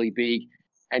was really big,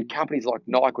 and companies like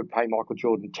Nike would pay Michael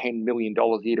Jordan $10 million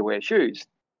a year to wear shoes.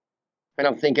 And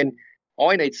I'm thinking,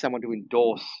 I need someone to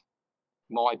endorse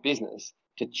my business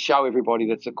to show everybody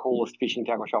that's the coolest fishing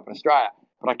tackle shop in Australia.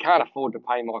 But I can't afford to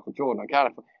pay Michael Jordan.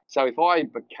 So if I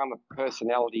become a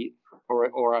personality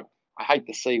I hate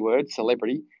the C word,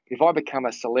 celebrity, but if I become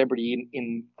a celebrity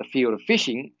in the field of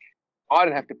fishing, I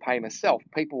don't have to pay myself.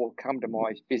 People will come to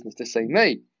my business to see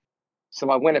me. So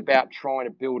I went about trying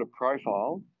to build a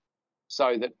profile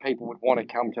so that people would want to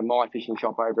come to my fishing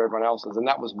shop over everyone else's. And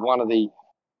that was one of the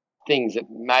things that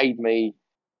made me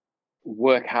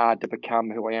work hard to become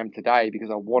who I am today, because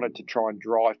I wanted to try and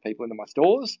drive people into my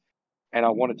stores, and I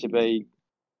wanted to be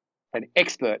an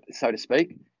expert, so to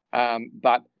speak,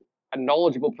 but a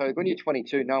knowledgeable person. When you're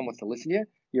 22, no one wants to listen to you.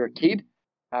 You're a kid.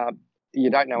 You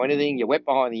don't know anything. You're wet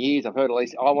behind the ears. I've heard at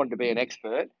least. I wanted to be an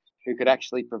expert who could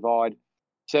actually provide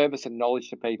service and knowledge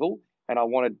to people, and I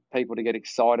wanted people to get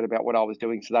excited about what I was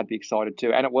doing, so they'd be excited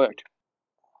too, and it worked.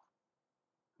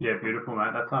 Yeah, beautiful,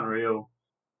 mate. That's unreal.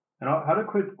 And I had a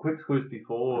quick squiz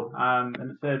before, and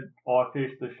it said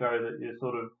IFish, the show that you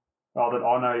that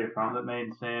I know you're from, that me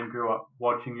and Sam grew up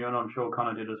watching you, and I'm sure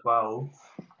Connor did as well.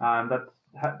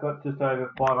 That's got just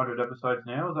over 500 episodes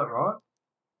now. Is that right?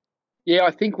 Yeah,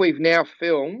 I think we've now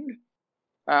filmed.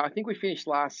 I think we finished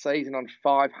last season on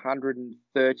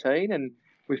 513, and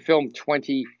we filmed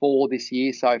 24 this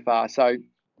year so far. So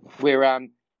we're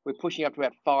pushing up to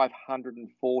about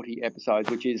 540 episodes,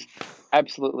 which is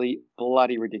absolutely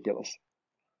bloody ridiculous.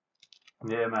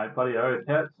 Yeah, mate, bloody oath.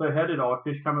 So how did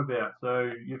IFish come about?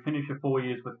 So you finished your 4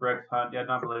 years with Rex Hunt. You had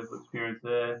an unbelievable experience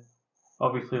there.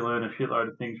 Obviously learned a shitload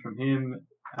of things from him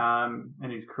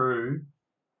and his crew.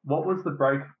 What was the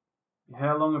break?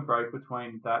 How long a break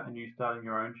between that and you starting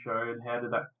your own show, and how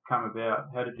did that come about?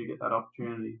 How did you get that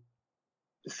opportunity?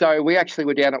 So we actually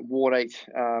were down at Wardeat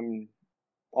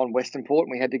on Western Port,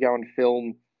 and we had to go and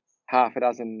film half a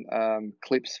dozen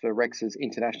clips for Rex's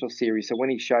international series. So when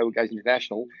his show goes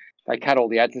international, they cut all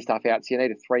the ads and stuff out. So you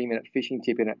need a 3-minute fishing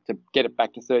tip in it to get it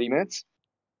back to 30 minutes.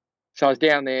 So I was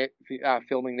down there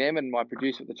filming them, and my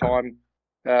producer at the time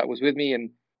was with me,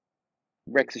 and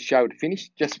Rex's show had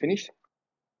just finished.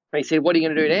 And he said, "What are you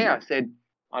going to do now?" I said,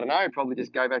 "I don't know, probably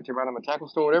just go back to running my tackle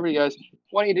store or whatever." He goes,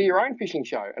 "Why don't you do your own fishing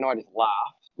show?" And I just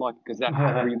laughed, because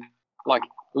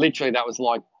literally that was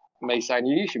like me saying,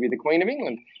 "You should be the Queen of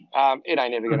England." It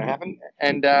ain't ever going to happen.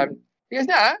 And he goes,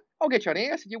 "No, I'll get you on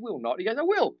air." I said, "You will not." He goes, "I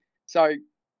will." So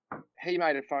he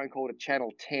made a phone call to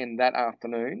Channel 10 that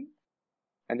afternoon.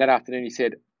 And that afternoon he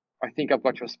said, "I think I've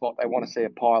got you a spot. They want to see a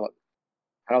pilot."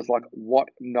 And I was like, "What?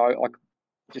 No."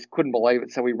 Just couldn't believe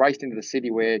it. So we raced into the city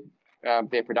where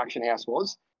their production house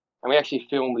was, and we actually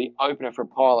filmed the opener for a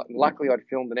pilot. And luckily I'd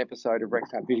filmed an episode of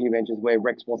Rex Hunt Fishing Adventures where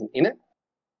Rex wasn't in it.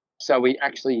 So we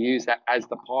actually used that as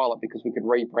the pilot because we could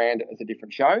rebrand it as a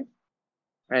different show.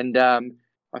 And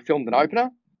I filmed an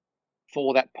opener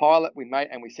for that pilot we made,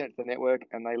 and we sent it to the network,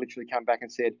 and they literally come back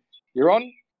and said, "You're on."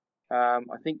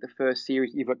 I think the first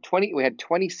series, you've got 20. We had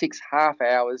 26 half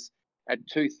hours at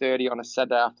 2:30 on a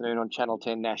Saturday afternoon on Channel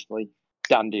 10 nationally.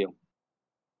 Done deal.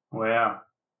 Wow.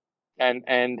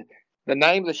 And the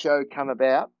name of the show come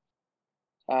about.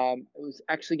 It was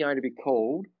actually going to be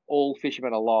called All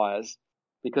Fishermen Are Liars,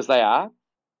 because they are.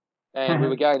 And we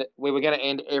were going to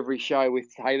end every show with,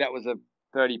 hey, that was a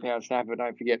 30-pound snapper, but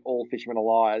don't forget all fishermen are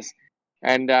liars.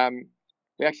 And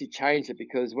we actually changed it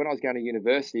because when I was going to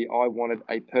university, I wanted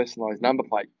a personalised number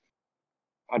plate.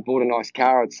 I'd bought a nice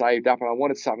car, I'd saved up, and I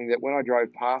wanted something that when I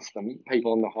drove past them,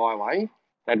 people on the highway,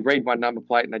 they'd read my number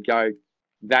plate and they'd go,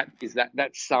 that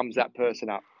sums that person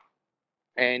up.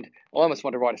 And I almost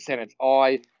want to write a sentence.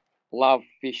 I love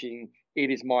fishing. It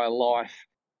is my life.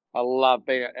 I love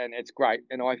being, and it's great.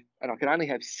 And I can only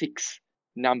have 6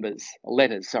 letters.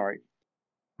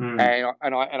 And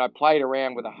I played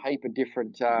around with a heap of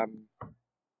different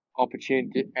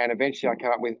opportunity, and eventually I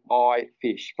came up with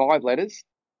IFish, 5 letters.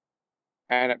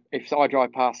 And if I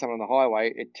drive past someone on the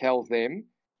highway, it tells them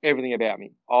everything about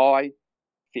me. I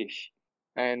fish.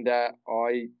 And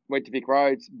I went to Vic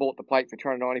Roads, bought the plate for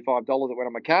 $295 that went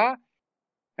on my car.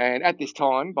 And at this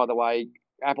time, by the way,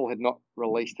 Apple had not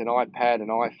released an iPad, an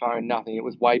iPhone, nothing. It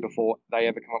was way before they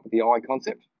ever come up with the i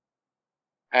concept.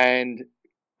 And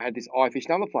I had this IFish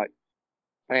number plate.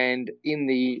 And in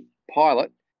the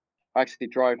pilot, I actually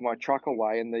drove my truck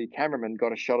away, and the cameraman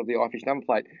got a shot of the IFish number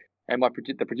plate. And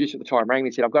the producer at the time rang me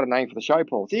and said, I've got a name for the show,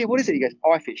 Paul. I said, yeah, what is it? He goes,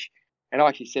 IFish. And I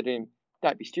actually said to him,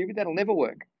 don't be stupid, that'll never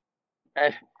work.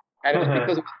 And it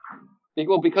was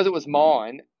because it was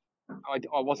mine,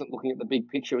 I wasn't looking at the big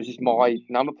picture. It was just my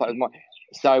number plate.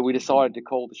 So we decided to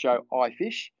call the show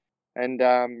IFish. And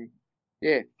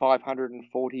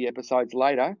 540 episodes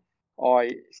later,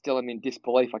 I still am in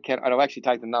disbelief. I've actually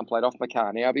taken the number plate off my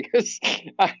car now because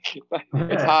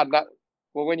it's hard enough.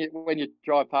 Well, when you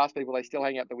drive past people, they still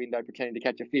hang out the window pretending to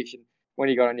catch a fish, and when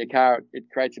you got on your car, it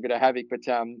creates a bit of havoc. But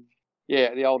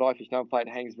the old IFish number plate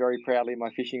hangs very proudly in my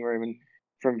fishing room, and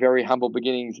from very humble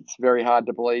beginnings, it's very hard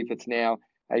to believe it's now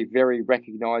a very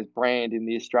recognised brand in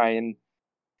the Australian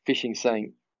fishing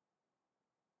scene.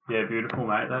 Yeah, beautiful,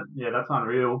 mate. That's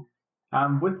unreal.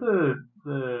 With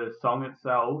the song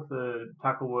itself, the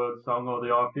Tackle World song, or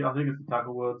I think it's the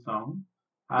Tackle World song.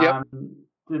 Yep.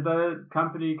 Did the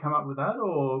company come up with that,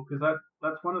 or because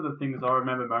that's one of the things I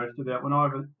remember most about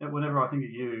whenever I think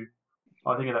of you,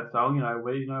 I think of that song.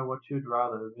 We know what you'd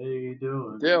rather be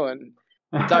doing.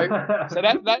 So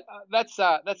that's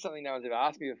something no one's ever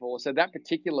asked me before. So that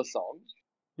particular song,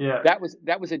 yeah,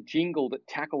 that was a jingle that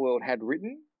Tackle World had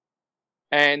written,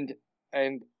 and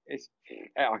it's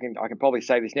I can probably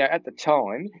say this now. At the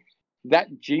time,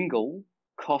 that jingle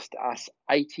cost us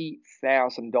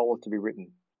 $80,000 to be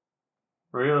written.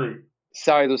 Really?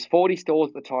 So there was 40 stores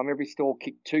at the time. Every store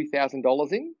kicked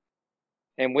 $2,000 in,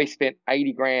 and we spent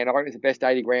 80 grand. I think it was the best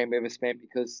 80 grand we ever spent,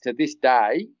 because to this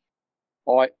day,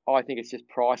 I think it's just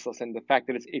priceless. And the fact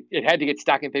that it had to get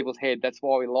stuck in people's head, that's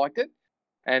why we liked it.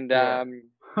 And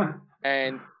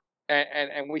and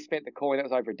we spent the coin, that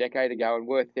was over a decade ago, and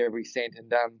worth every cent. And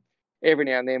every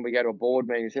now and then we go to a board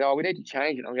meeting and say, oh, we need to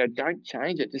change it. I'm going, don't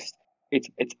change it. Just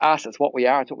it's us. It's what we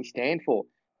are. It's what we stand for.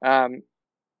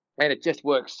 And it just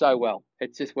works so well.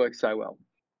 It just works so well.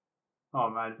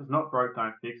 Oh, mate, if it's not broke,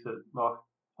 don't fix it. Like,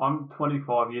 I'm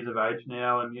 25 years of age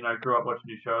now, and grew up watching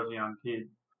your show as a young kid.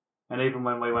 And even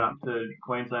when we went up to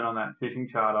Queensland on that fishing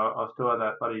chart, I still had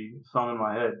that bloody song in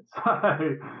my head.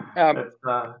 So it's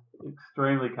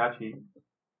extremely catchy.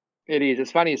 It is.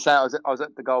 It's funny to say. I was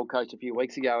at the Gold Coast a few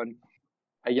weeks ago, and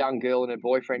a young girl and her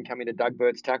boyfriend come into Doug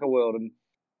Bird's Tackle World, and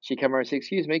she came over and said,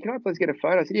 "Excuse me, can I please get a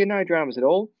photo?" I said, "Yeah, no dramas at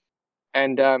all."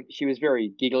 And she was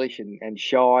very gigglish and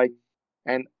shy.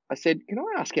 And I said, "Can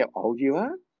I ask how old you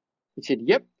are?" He said,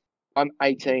 "Yep, I'm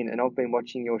 18, and I've been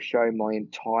watching your show my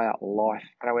entire life."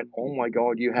 And I went, "Oh my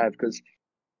God, you have?" Because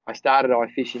I started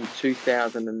IFish in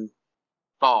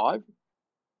 2005.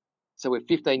 So we're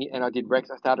 15, and I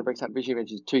started Rex Hunt Fishing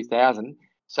Adventures in 2000.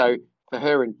 So for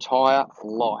her entire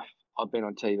life, I've been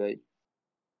on TV.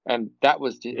 And that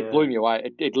was just, it blew me away.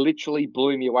 It literally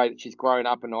blew me away that she's grown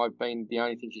up and I've been the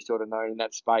only thing she's sort of known in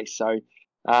that space. So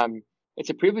it's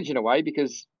a privilege in a way,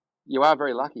 because you are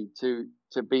very lucky to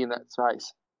be in that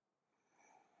space.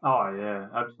 Oh, yeah,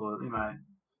 absolutely, mate.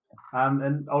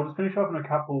 And I'll just finish off on a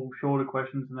couple shorter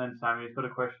questions, and then Sammy's got a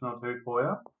question or two for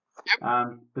you.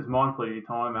 Because mindful of your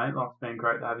time, mate. Like, it's been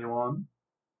great to have you on.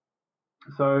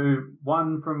 So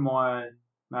one from my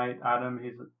mate Adam,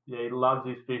 he loves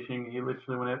his fishing. He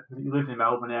literally, he lives in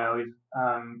Melbourne now, he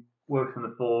works in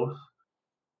the force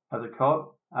as a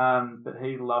cop. But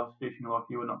he loves fishing like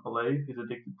you would not believe. He's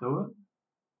addicted to it.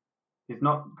 He's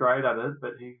not great at it,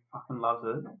 but he fucking loves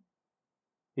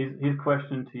it. His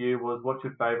question to you was, what's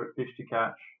your favourite fish to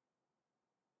catch?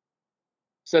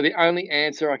 So the only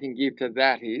answer I can give to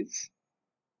that is,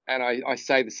 and I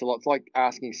say this a lot, it's like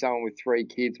asking someone with 3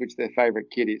 kids which their favourite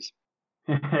kid is.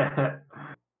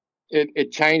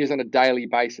 It changes on a daily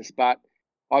basis, but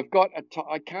I've got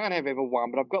I can't have ever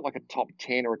one, but I've got like a top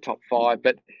 10 or a top 5.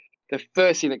 But the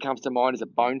first thing that comes to mind is a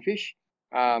bonefish.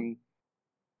 They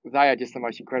are just the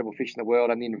most incredible fish in the world,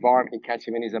 and the environment you catch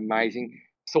them in is amazing.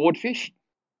 Swordfish,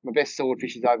 my best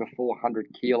swordfish is over 400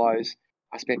 kilos.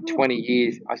 I spent 20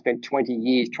 years. I spent 20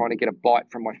 years trying to get a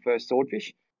bite from my first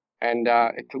swordfish, and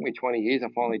it took me 20 years. I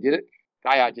finally did it.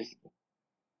 They are just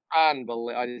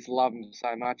unbelievable. I just love them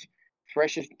so much.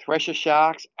 Thresher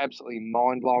sharks, absolutely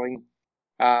mind blowing.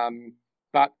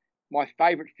 But my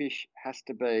favourite fish has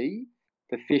to be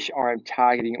the fish I am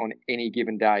targeting on any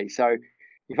given day. So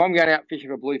if I'm going out fishing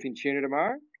for bluefin tuna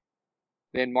tomorrow,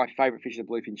 then my favourite fish is a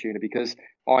bluefin tuna because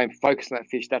I am focused on that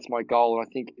fish. That's my goal. And I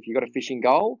think if you've got a fishing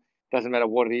goal, doesn't matter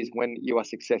what it is, when you are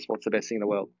successful, it's the best thing in the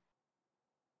world.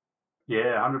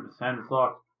 Yeah, 100%. It's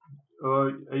like,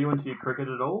 are you into your cricket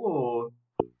at all,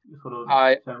 or you sort of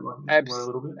I sound like you were a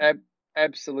little bit?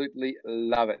 absolutely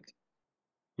love it.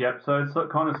 Yep. So it's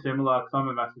kind of similar because I'm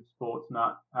a massive sports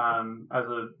nut. As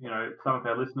some of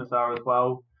our listeners are as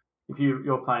well. If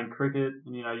you're playing cricket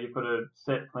and you've got a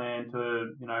set plan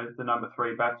to the number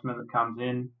 3 batsman that comes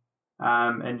in,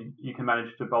 and you can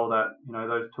manage to bowl that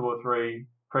those 2 or 3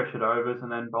 pressured overs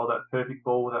and then bowl that perfect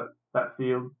ball with that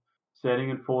field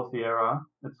setting and force the error.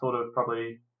 It's sort of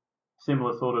probably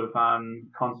similar sort of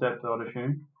concept, I'd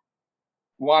assume.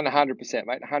 100%,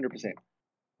 mate. 100%.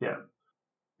 Yeah.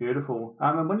 Beautiful.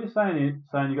 And when you're saying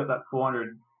you got that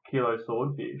 400 kilo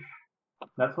swordfish,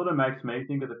 that sort of makes me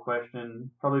think of the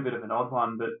question, probably a bit of an odd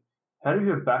one, but how does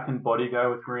your back and body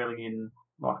go with reeling in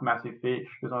like massive fish?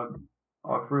 Because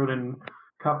I've reeled in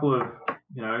a couple of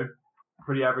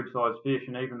pretty average sized fish,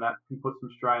 and even that can put some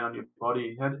strain on your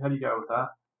body. How do you go with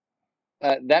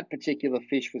That particular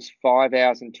fish was 5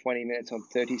 hours and 20 minutes on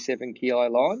 37 kilo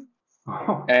line,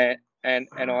 that? and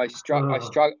I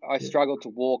struggled to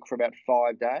walk for about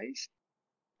 5 days.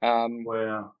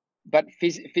 Wow. But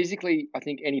physically, I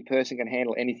think any person can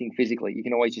handle anything physically. You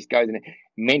can always just go there.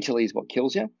 Mentally is what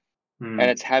kills you, and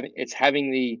it's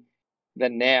having the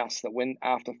nous that when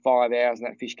after 5 hours and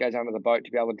that fish goes under the boat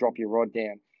to be able to drop your rod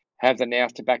down, have the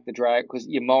nous to back the drag because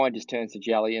your mind just turns to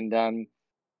jelly, and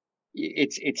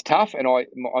it's tough. And I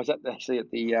was actually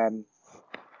at the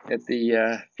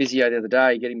physio the other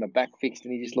day getting my back fixed,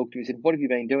 and he just looked at me and said, "What have you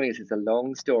been doing?" I said, "It's a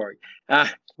long story."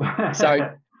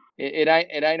 So it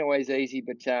ain't always easy,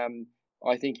 but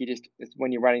I think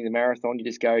when you're running the marathon, you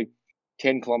just go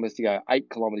 10 kilometers to go 8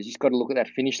 kilometers. You just got to look at that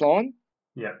finish line,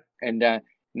 Yeah. and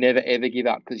never ever give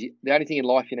up because the only thing in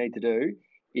life you need to do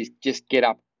is just get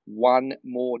up one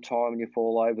more time and you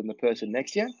fall over than the person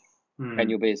next to you, and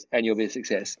you'll be a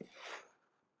success.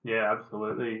 Yeah,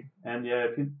 absolutely. And yeah,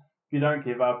 if you don't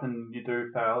give up and you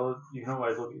do fail, you can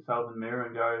always look at yourself in the mirror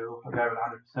and go, "Look, I gave it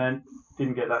 100%.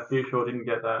 Didn't get that fish or didn't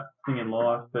get that thing in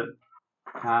life." But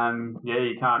yeah,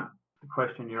 you can't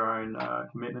question your own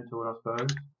commitment to it, I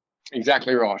suppose.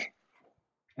 Exactly right.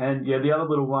 And yeah, the other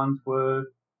little ones were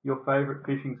your favourite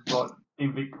fishing spot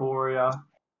in Victoria,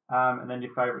 and then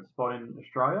your favourite spot in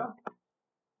Australia.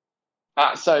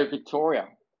 So Victoria.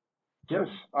 Yep.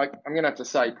 I'm going to have to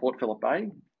say Port Phillip Bay.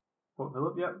 Port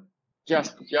Phillip. Yep.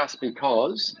 Just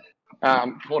because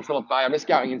Port Phillip Bay. I'm just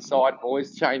going inside,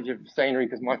 boys. Change of scenery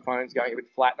because my phone's going a bit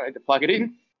flat. I need to plug it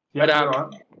in. Yep, But you're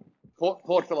right.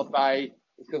 Port Phillip Bay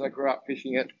is because I grew up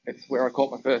fishing it. It's where I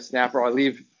caught my first snapper. I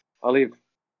live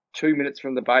 2 minutes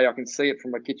from the bay. I can see it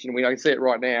from my kitchen window. I can see it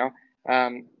right now.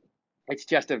 It's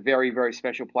just a very, very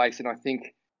special place, and I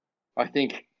think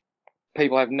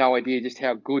people have no idea just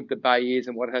how good the bay is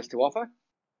and what it has to offer.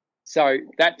 So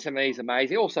that to me is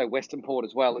amazing. Also, Western Port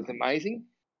as well is amazing.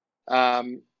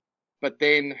 But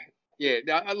then, yeah,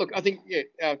 look, I think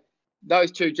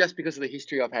those two, just because of the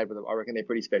history I've had with them, I reckon they're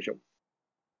pretty special.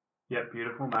 Yeah,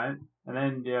 beautiful, mate. And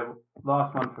then, yeah,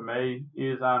 last one for me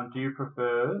is, do you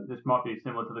prefer, this might be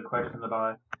similar to the question that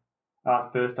I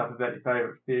asked first up about your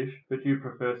favourite fish, but do you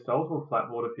prefer salt or flat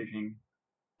water fishing?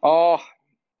 Oh,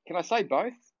 can I say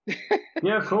both?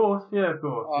 Yeah, of course. Yeah, of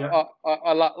course. Yeah.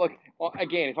 I look,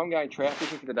 again, if I'm going trout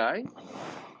fishing for the day,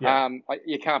 Yeah.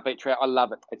 you can't beat trout. I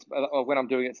love it. It's when I'm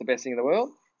doing it, it's the best thing in the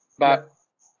world. But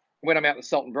when I'm out with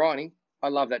salt and briny, I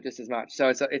love that just as much. So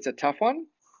it's a tough one.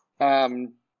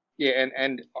 Yeah,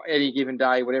 and any given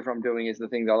day, whatever I'm doing is the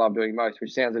things I love doing most,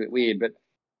 which sounds a bit weird, but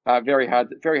very hard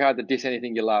to diss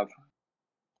anything you love.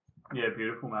 Yeah,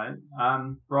 beautiful, mate.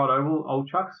 Righto, I'll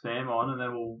chuck Sam on and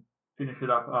then we'll finish it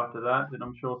up after that. And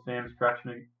I'm sure Sam's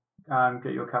scratching to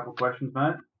get you a couple of questions,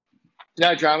 mate.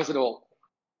 No dramas at all.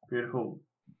 Beautiful.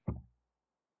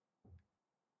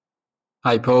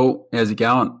 Hey, Paul, how's it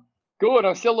going? Good.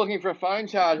 I'm still looking for a phone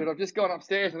charger. I've just gone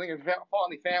upstairs. I think I've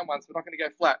finally found one, so we're not going to go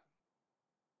flat.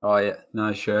 Oh, yeah,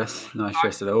 no stress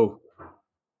at all.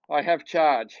 I have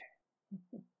charge.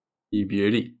 You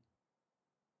beauty.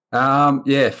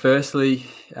 Firstly,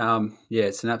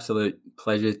 it's an absolute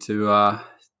pleasure to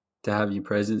have your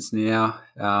presence now.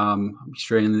 I'm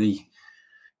extremely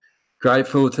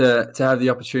grateful to have the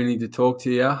opportunity to talk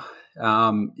to you.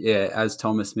 As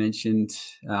Thomas mentioned,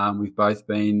 we've both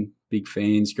been big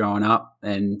fans growing up,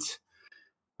 and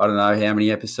I don't know how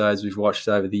many episodes we've watched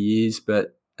over the years,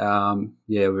 but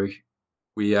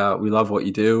we love what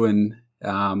you do, and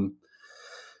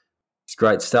it's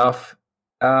great stuff.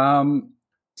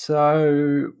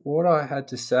 So what I had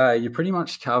to say, you pretty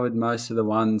much covered most of the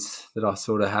ones that I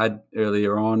sort of had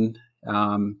earlier on,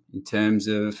 in terms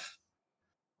of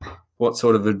what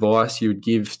sort of advice you would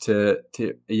give to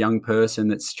a young person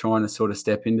that's trying to sort of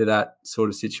step into that sort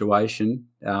of situation,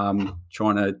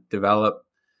 trying to develop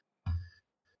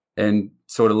and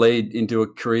sort of lead into a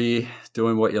career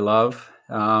doing what you love.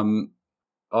 I've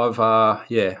got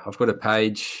a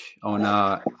page on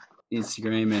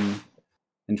Instagram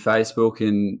and Facebook,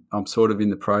 and I'm sort of in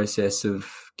the process of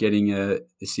getting a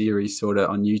series sort of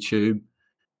on YouTube,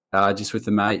 just with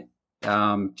a mate,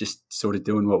 just sort of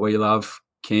doing what we love,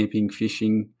 camping,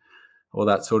 fishing, all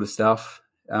that sort of stuff.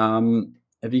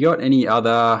 Have you got any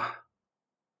other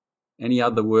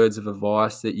words of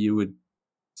advice that you would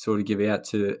sort of give out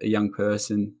to a young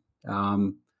person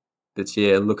that's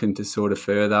looking to sort of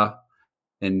further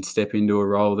and step into a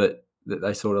role that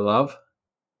they sort of love?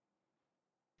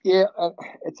 Yeah,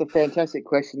 it's a fantastic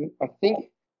question. I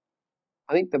think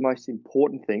the most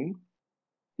important thing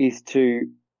is to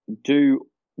do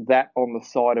that on the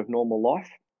side of normal life.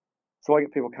 So I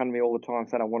get people come to me all the time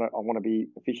saying, I want to be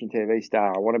a fishing TV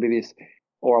star. I want to be this,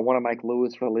 or I want to make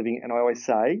lures for a living. And I always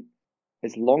say,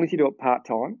 as long as you do it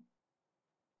part-time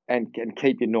and can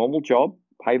keep your normal job,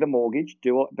 pay the mortgage,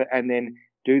 and then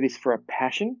do this for a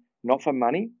passion, not for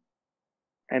money.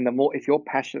 And if you're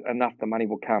passionate enough, the money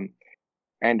will come.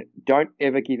 And don't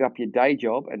ever give up your day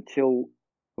job until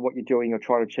what you're doing or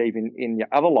trying to achieve in your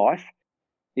other life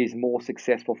is more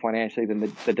successful financially than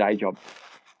the day job.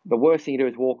 The worst thing you do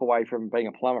is walk away from being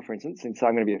a plumber, for instance, and say,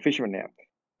 I'm going to be a fisherman now.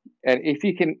 And if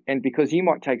you can, and because you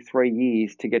might take 3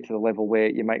 years to get to the level where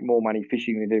you make more money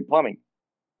fishing than you do plumbing,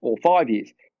 or 5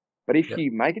 years. But if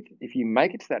you make it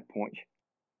to that point,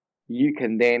 you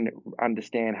can then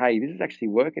understand, hey, this is actually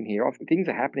working here. Things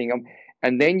are happening.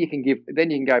 And then you can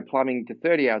go plumbing to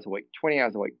 30 hours a week, 20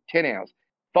 hours a week, 10 hours.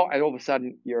 And all of a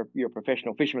sudden you're a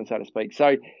professional fisherman, so to speak.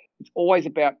 So it's always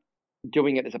about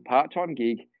doing it as a part-time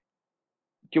gig,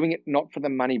 doing it not for the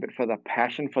money, but for the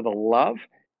passion, for the love.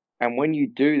 And when you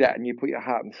do that and you put your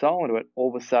heart and soul into it,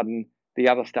 all of a sudden the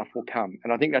other stuff will come.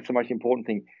 And I think that's the most important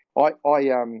thing. I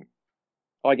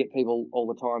get people all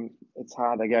the time. It's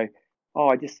hard. They go,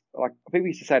 people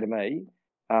used to say to me,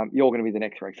 you're going to be the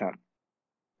next Rex Hunt.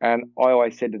 And I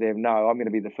always said to them, no, I'm going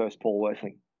to be the first Paul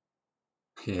Worsteling.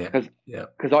 Yeah.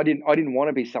 Because I didn't want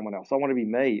to be someone else. I want to be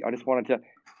me. I just wanted to,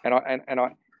 and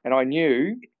I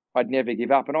knew I'd never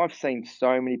give up. And I've seen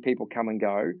so many people come and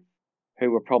go who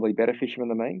were probably better fishermen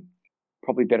than me,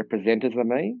 probably better presenters than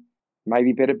me,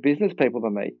 maybe better business people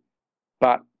than me,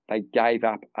 but they gave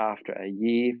up after a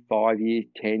year, 5 years,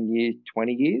 10 years,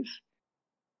 20 years,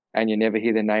 and you never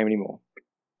hear their name anymore.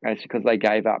 And it's because they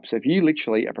gave up. So if you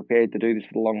literally are prepared to do this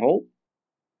for the long haul,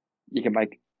 you can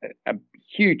make a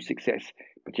huge success,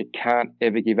 but you can't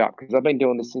ever give up. Because I've been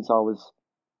doing this since I was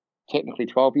technically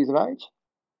 12 years of age,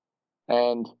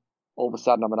 and all of a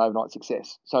sudden I'm an overnight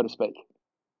success, so to speak.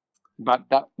 But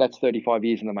that's 35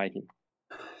 years in the making.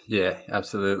 Yeah,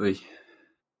 absolutely.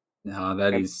 No,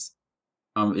 that is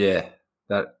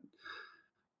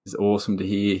awesome to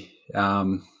hear.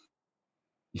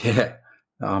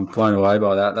 I'm blown away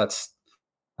by that.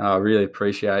 I really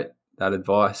appreciate that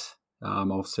advice.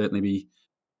 I'll certainly be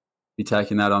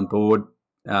taking that on board.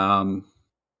 That's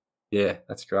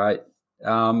great.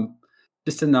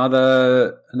 Just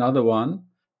another one.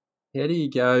 How do you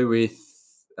go with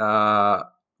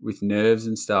nerves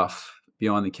and stuff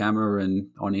behind the camera and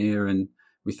on air, and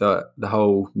with the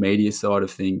whole media side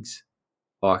of things?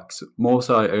 Like more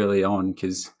so early on,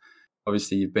 because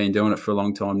obviously you've been doing it for a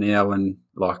long time now, and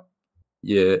I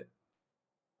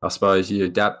suppose you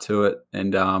adapt to it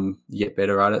and you get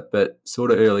better at it. But sort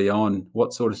of early on,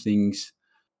 what sort of things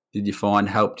did you find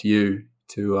helped you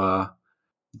to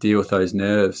deal with those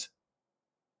nerves?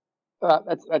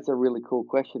 That's a really cool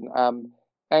question.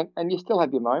 And you still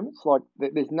have your moments. Like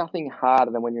there's nothing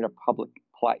harder than when you're in a public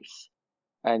place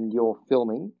and you're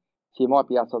filming. So you might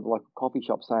be outside the local coffee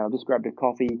shop saying, "I've just grabbed a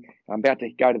coffee. I'm about to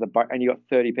go to the boat," and you got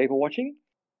 30 people watching.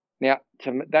 Now,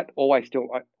 that always still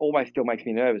makes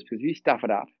me nervous, because if you stuff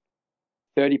it up,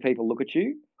 30 people look at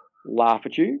you, laugh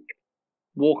at you,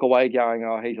 walk away going,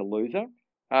 "Oh, he's a loser."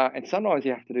 And sometimes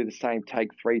you have to do the same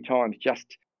take 3 times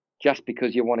just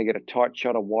because you want to get a tight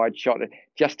shot, a wide shot,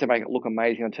 just to make it look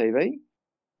amazing on TV.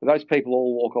 But those people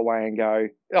all walk away and go,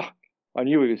 "Oh, I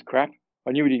knew he was crap.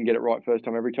 I knew he didn't get it right first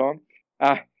time every time."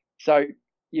 So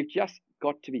you've just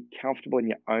got to be comfortable in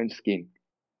your own skin.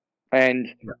 And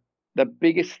the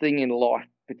biggest thing in life,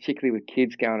 particularly with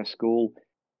kids going to school,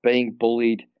 being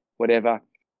bullied, whatever,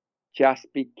 just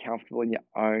be comfortable in your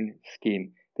own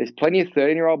skin. There's plenty of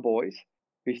 13-year-old boys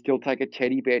who still take a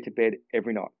teddy bear to bed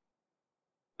every night.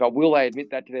 But will they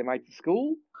admit that to their mates at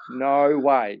school? No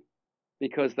way.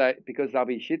 Because they'll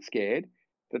be shit scared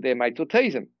that their mates will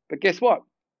tease them. But guess what?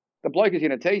 The bloke who's going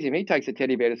to tease him, he takes a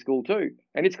teddy bear to school too,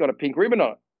 and it's got a pink ribbon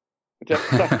on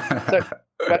it.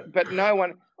 But no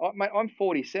one. Mate, I'm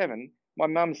 47. My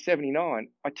mum's 79.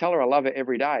 I tell her I love her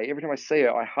every day. Every time I see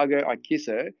her, I hug her, I kiss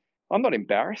her. I'm not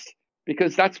embarrassed,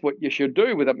 because that's what you should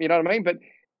do with them. You know what I mean? But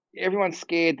everyone's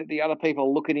scared that the other people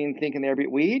are looking in thinking they're a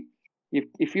bit weird.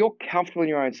 If you're comfortable in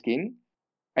your own skin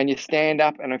and you stand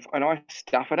up and I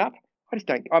stuff it up,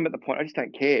 I'm at the point I just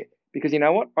don't care, because you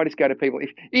know what? I just go to people.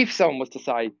 If someone was to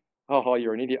say, "Oh,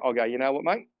 you're an idiot," I'll go, "You know what,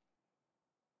 mate?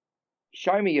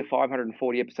 Show me your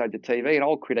 540 episodes of TV and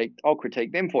I'll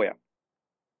critique them for you."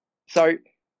 So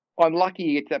I'm lucky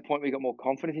you get to that point where you got more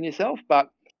confidence in yourself, but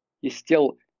you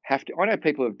still have to. I know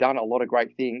people who have done a lot of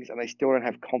great things and they still don't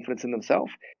have confidence in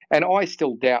themselves. And I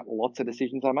still doubt lots of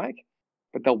decisions I make.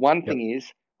 But the one thing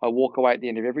is, I walk away at the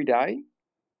end of every day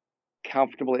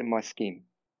comfortable in my skin.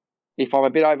 If I'm a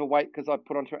bit overweight because I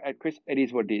put on at Chris, it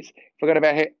is what it is. If I got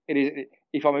about hair, it is.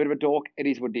 If I'm a bit of a dork, it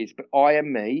is what it is. But I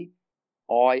am me.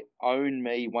 I own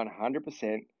me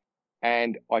 100%,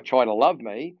 and I try to love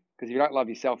me, because if you don't love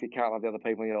yourself, you can't love the other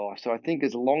people in your life. So I think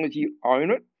as long as you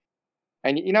own it,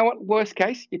 and you know what, worst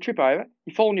case, you trip over,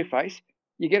 you fall on your face,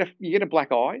 you get a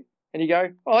black eye, and you go,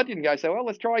 "Oh, that didn't go so well.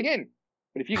 Let's try again."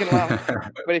 But if you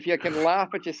can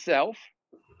laugh at yourself,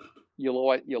 you'll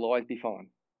always be fine.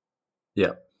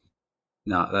 Yeah.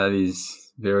 No, that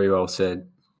is very well said.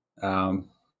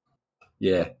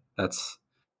 That's.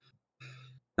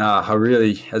 I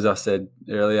really, as I said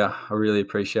earlier, I really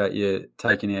appreciate you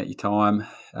taking out your time,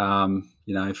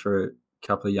 for a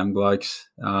couple of young blokes,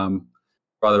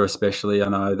 brother especially. I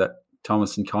know that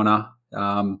Thomas and Connor,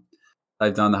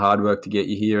 they've done the hard work to get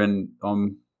you here, and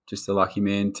I'm just a lucky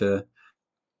man to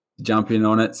jump in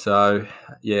on it. So,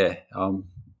 yeah, I'm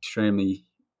extremely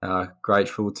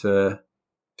grateful to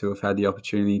have had the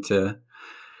opportunity to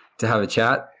have a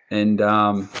chat. And,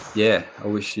 I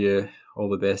wish you all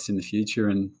the best in the future.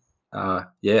 And,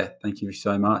 thank you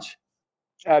so much.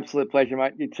 Absolute pleasure,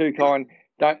 mate. You're too kind.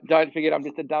 Don't forget, I'm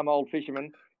just a dumb old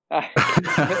fisherman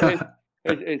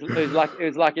who's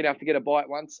lucky enough to get a bite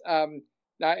once.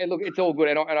 No, look, it's all good,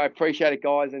 and I appreciate it,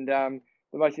 guys. And the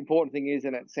most important thing is,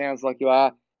 and it sounds like you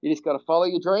are, you just got to follow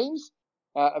your dreams.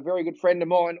 A very good friend of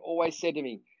mine always said to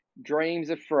me, "Dreams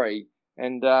are free,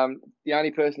 and the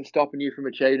only person stopping you from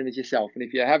achieving them is yourself. And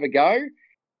if you have a go,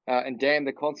 and damn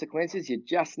the consequences, you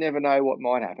just never know what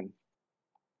might happen."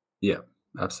 Yeah,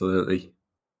 absolutely.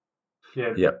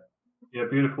 Yeah. Yep. Yeah,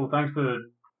 beautiful. Thanks for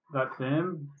that,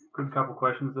 Sam. Good couple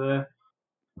questions there.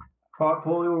 All right,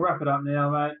 Paul, we'll wrap it up now,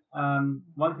 mate.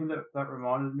 One thing that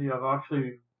reminded me, I've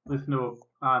actually listened to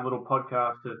a little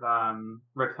podcast of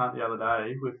Rex Hunt the other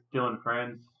day with Dylan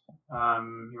Friends.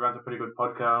 He runs a pretty good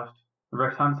podcast.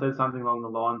 Rex Hunt said something along the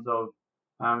lines of,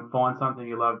 find something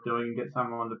you love doing and get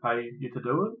someone to pay you to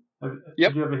do it.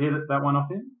 Yep. Did you ever hear that one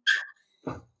off him?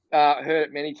 Heard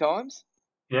it many times.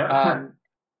 Yeah.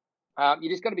 You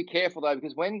just got to be careful, though,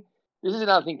 because this is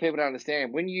another thing people don't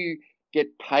understand. When you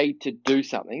get paid to do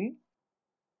something,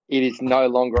 it is no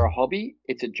longer a hobby;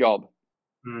 it's a job.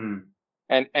 Mm.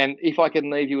 And if I can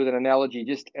leave you with an analogy,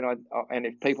 and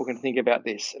if people can think about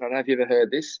this, and I don't know if you've ever heard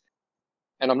this,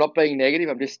 and I'm not being negative,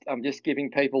 I'm just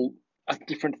giving people a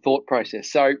different thought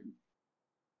process. So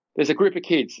there's a group of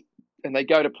kids, and they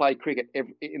go to play cricket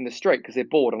in the street because they're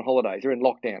bored on holidays, they're in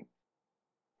lockdown.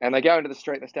 And they go into the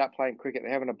street, they start playing cricket,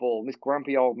 they're having a ball. And this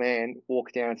grumpy old man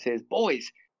walks down and says,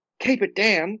 "Boys, keep it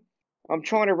down. I'm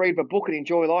trying to read my book and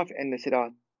enjoy life." And they said,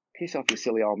 "Oh, piss off, you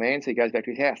silly old man." So he goes back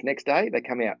to his house. Next day, they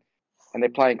come out and they're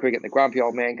playing cricket. The grumpy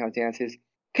old man comes down and says,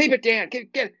 "Keep it down. Get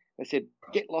it." They said,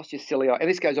 "Get lost, you silly old." And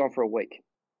this goes on for a week.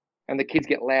 And the kids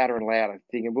get louder and louder,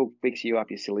 thinking, we'll fix you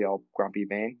up, you silly old grumpy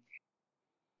man.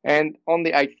 And on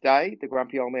the 8th day, the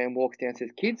grumpy old man walks down and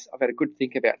says, kids, I've had a good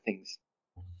think about things.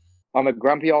 I'm a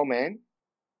grumpy old man,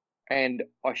 and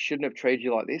I shouldn't have treated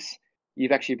you like this.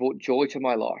 You've actually brought joy to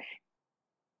my life.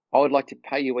 I would like to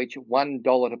pay you each $1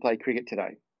 to play cricket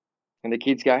today. And the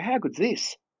kids go, how good's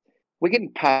this? We're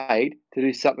getting paid to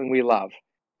do something we love.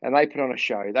 And they put on a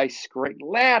show. They scream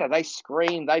louder. They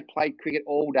screamed. They played cricket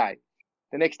all day.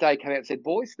 The next day came out and said,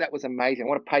 boys, that was amazing. I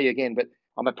want to pay you again, but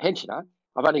I'm a pensioner.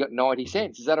 I've only got 90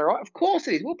 cents. Is that all right? Of course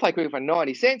it is. We'll play cricket for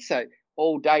 90 cents. So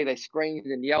all day they screamed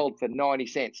and yelled for 90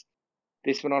 cents.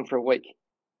 This went on for a week.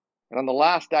 And on the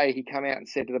last day, he came out and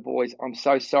said to the boys, I'm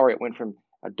so sorry. It went from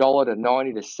 $1 to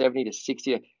 90 to 70 to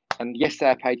 60. And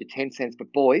yesterday I paid you 10 cents.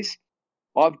 But boys,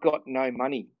 I've got no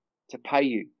money to pay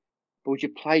you. But would you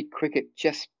play cricket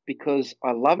just because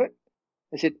I love it?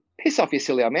 They said, piss off, you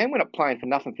silly old man. We're not playing for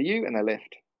nothing for you. And they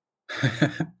left.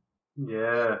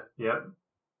 Yeah, yep.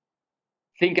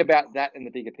 Think about that in the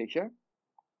bigger picture.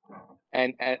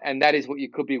 And that is what you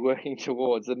could be working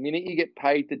towards. The minute you get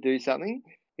paid to do something,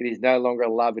 it is no longer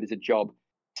a love, it is a job.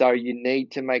 So you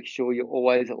need to make sure you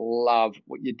always love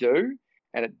what you do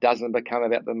and it doesn't become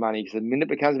about the money. Because the minute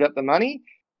it becomes about the money,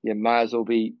 you may as well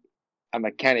be a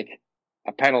mechanic,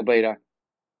 a panel beater,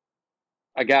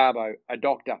 a garbo, a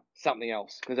doctor, something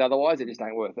else. Because otherwise it just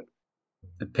ain't worth it.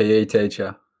 A PE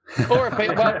teacher. Or a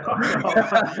PE. Well,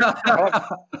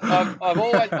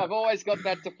 I've always got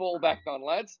that to fall back on,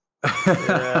 lads.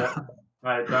 Yeah.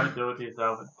 Mate, don't do it to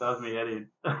yourself. It does me head in.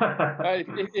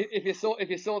 If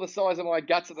you saw the size of my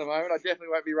guts at the moment, I definitely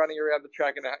won't be running around the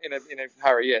track in a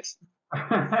hurry. Yes.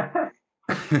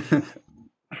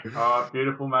 All right,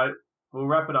 beautiful, mate. We'll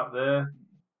wrap it up there.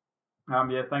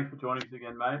 Yeah, thanks for joining us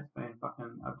again, mate. It's been a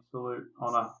fucking absolute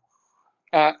honour.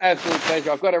 Absolute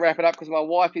pleasure. I've got to wrap it up because my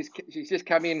wife she's just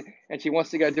come in and she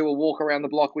wants to go do a walk around the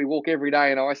block. We walk every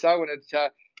day in ISO, and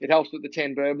it helps with the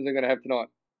 10 bourbons I'm going to have tonight.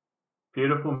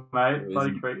 Beautiful, mate.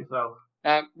 Bloody treat yourself.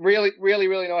 Really, really,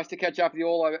 really nice to catch up with you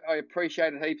all. I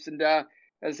appreciate it heaps. And as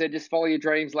I said, just follow your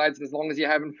dreams, lads. And as long as you're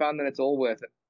having fun, then it's all worth it.